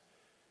Christ.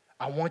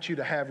 I want you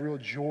to have real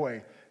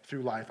joy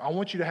through life. I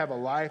want you to have a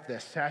life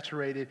that's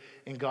saturated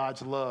in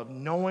God's love,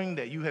 knowing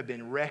that you have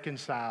been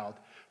reconciled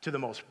to the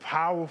most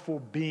powerful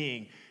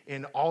being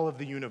in all of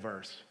the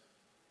universe.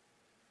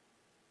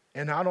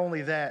 And not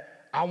only that,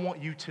 I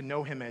want you to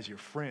know him as your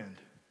friend.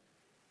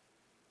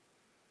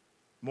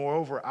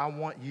 Moreover, I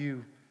want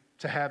you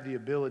to have the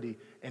ability,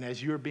 and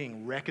as you're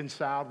being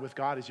reconciled with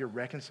God, as you're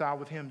reconciled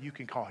with him, you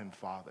can call him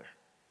Father.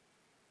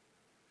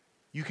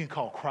 You can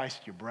call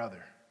Christ your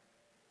brother.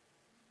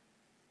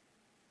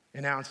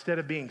 And now instead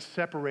of being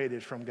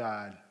separated from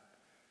God,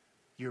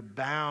 you're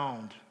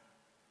bound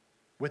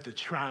with the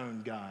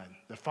triune God,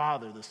 the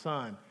Father, the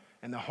Son,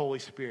 and the Holy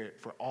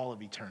Spirit for all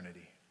of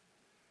eternity.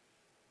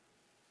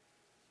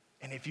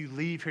 And if you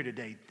leave here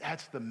today,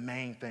 that's the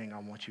main thing I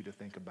want you to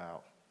think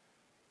about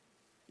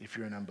if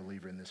you're an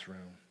unbeliever in this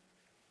room.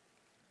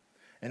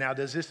 And now,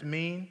 does this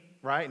mean,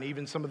 right, and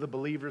even some of the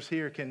believers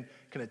here can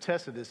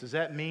attest to this, does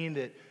that mean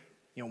that,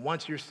 you know,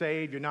 once you're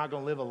saved, you're not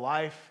going to live a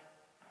life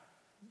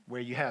where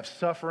you have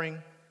suffering,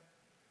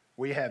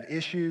 where you have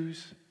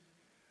issues,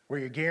 where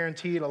you're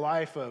guaranteed a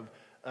life of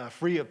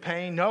free of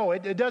pain? No,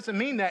 it doesn't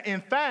mean that. In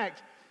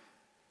fact,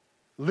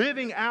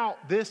 living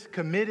out this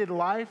committed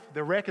life,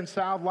 the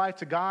reconciled life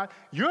to God,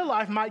 your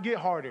life might get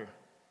harder.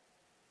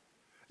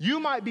 You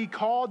might be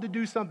called to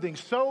do something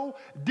so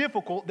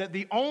difficult that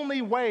the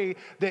only way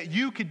that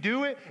you could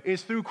do it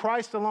is through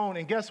Christ alone.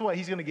 And guess what?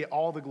 He's going to get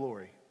all the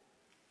glory.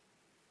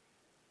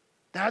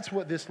 That's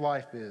what this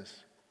life is.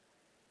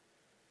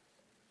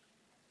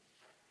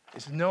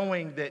 It's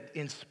knowing that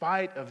in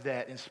spite of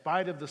that, in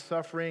spite of the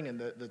suffering and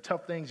the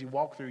tough things you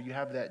walk through, you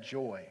have that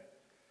joy.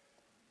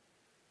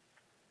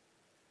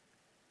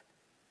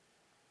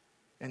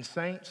 And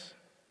saints,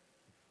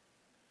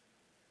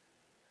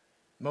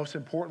 most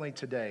importantly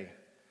today,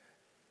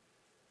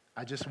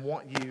 I just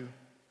want you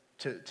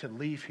to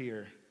leave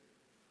here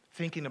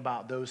thinking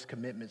about those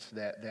commitments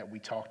that we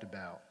talked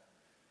about.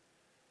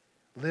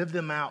 Live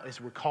them out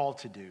as we're called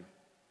to do.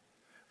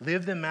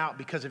 Live them out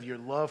because of your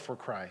love for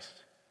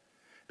Christ,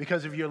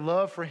 because of your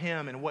love for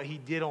him and what he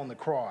did on the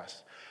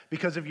cross,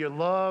 because of your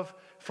love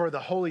for the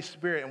Holy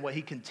Spirit and what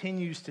he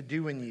continues to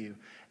do in you,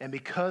 and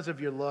because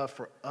of your love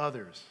for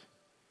others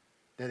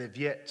that have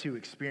yet to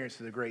experience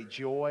the great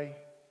joy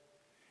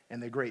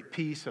and the great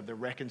peace of the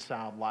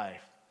reconciled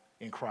life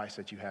in Christ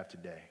that you have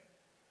today.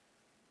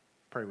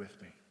 Pray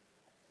with me.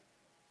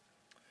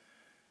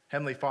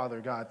 Heavenly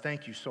Father, God,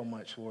 thank you so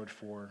much, Lord,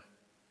 for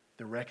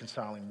the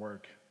reconciling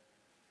work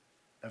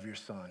of your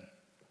Son.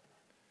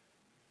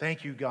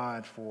 Thank you,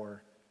 God,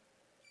 for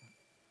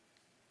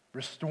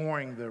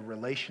restoring the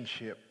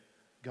relationship,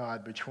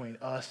 God, between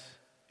us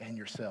and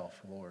yourself,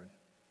 Lord.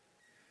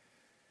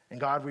 And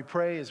God, we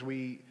pray as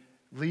we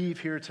leave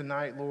here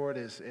tonight, Lord,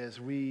 as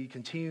we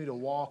continue to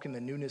walk in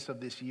the newness of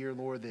this year,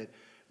 Lord, that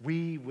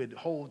we would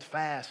hold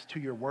fast to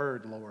your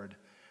word, Lord,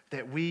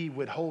 that we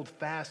would hold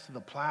fast to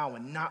the plow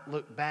and not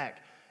look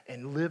back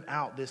and live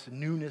out this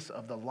newness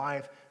of the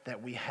life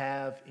that we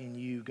have in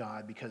you,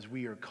 God, because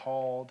we are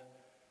called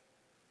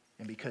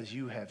and because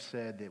you have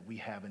said that we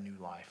have a new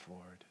life,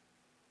 Lord.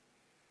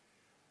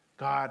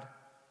 God,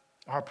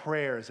 our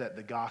prayer is that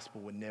the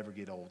gospel would never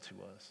get old to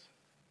us.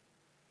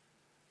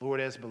 Lord,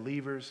 as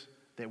believers,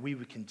 that we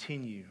would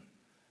continue,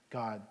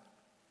 God,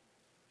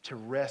 to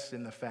rest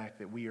in the fact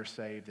that we are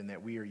saved and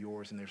that we are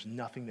yours and there's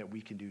nothing that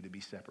we can do to be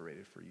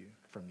separated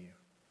from you.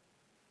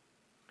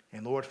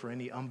 And Lord, for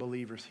any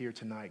unbelievers here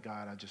tonight,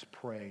 God, I just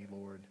pray,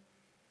 Lord,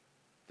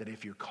 that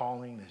if you're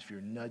calling, that if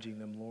you're nudging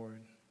them, Lord,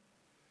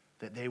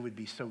 that they would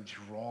be so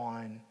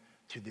drawn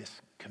to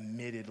this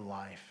committed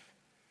life,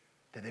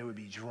 that they would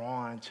be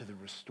drawn to the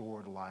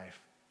restored life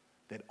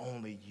that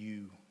only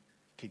you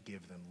could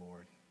give them,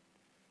 Lord.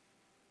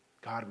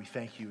 God, we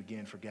thank you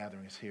again for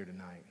gathering us here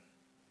tonight.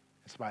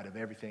 In spite of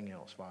everything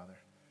else, Father,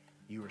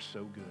 you are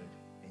so good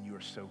and you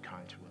are so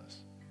kind to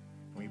us.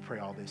 And we pray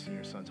all this in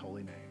your Son's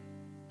holy name.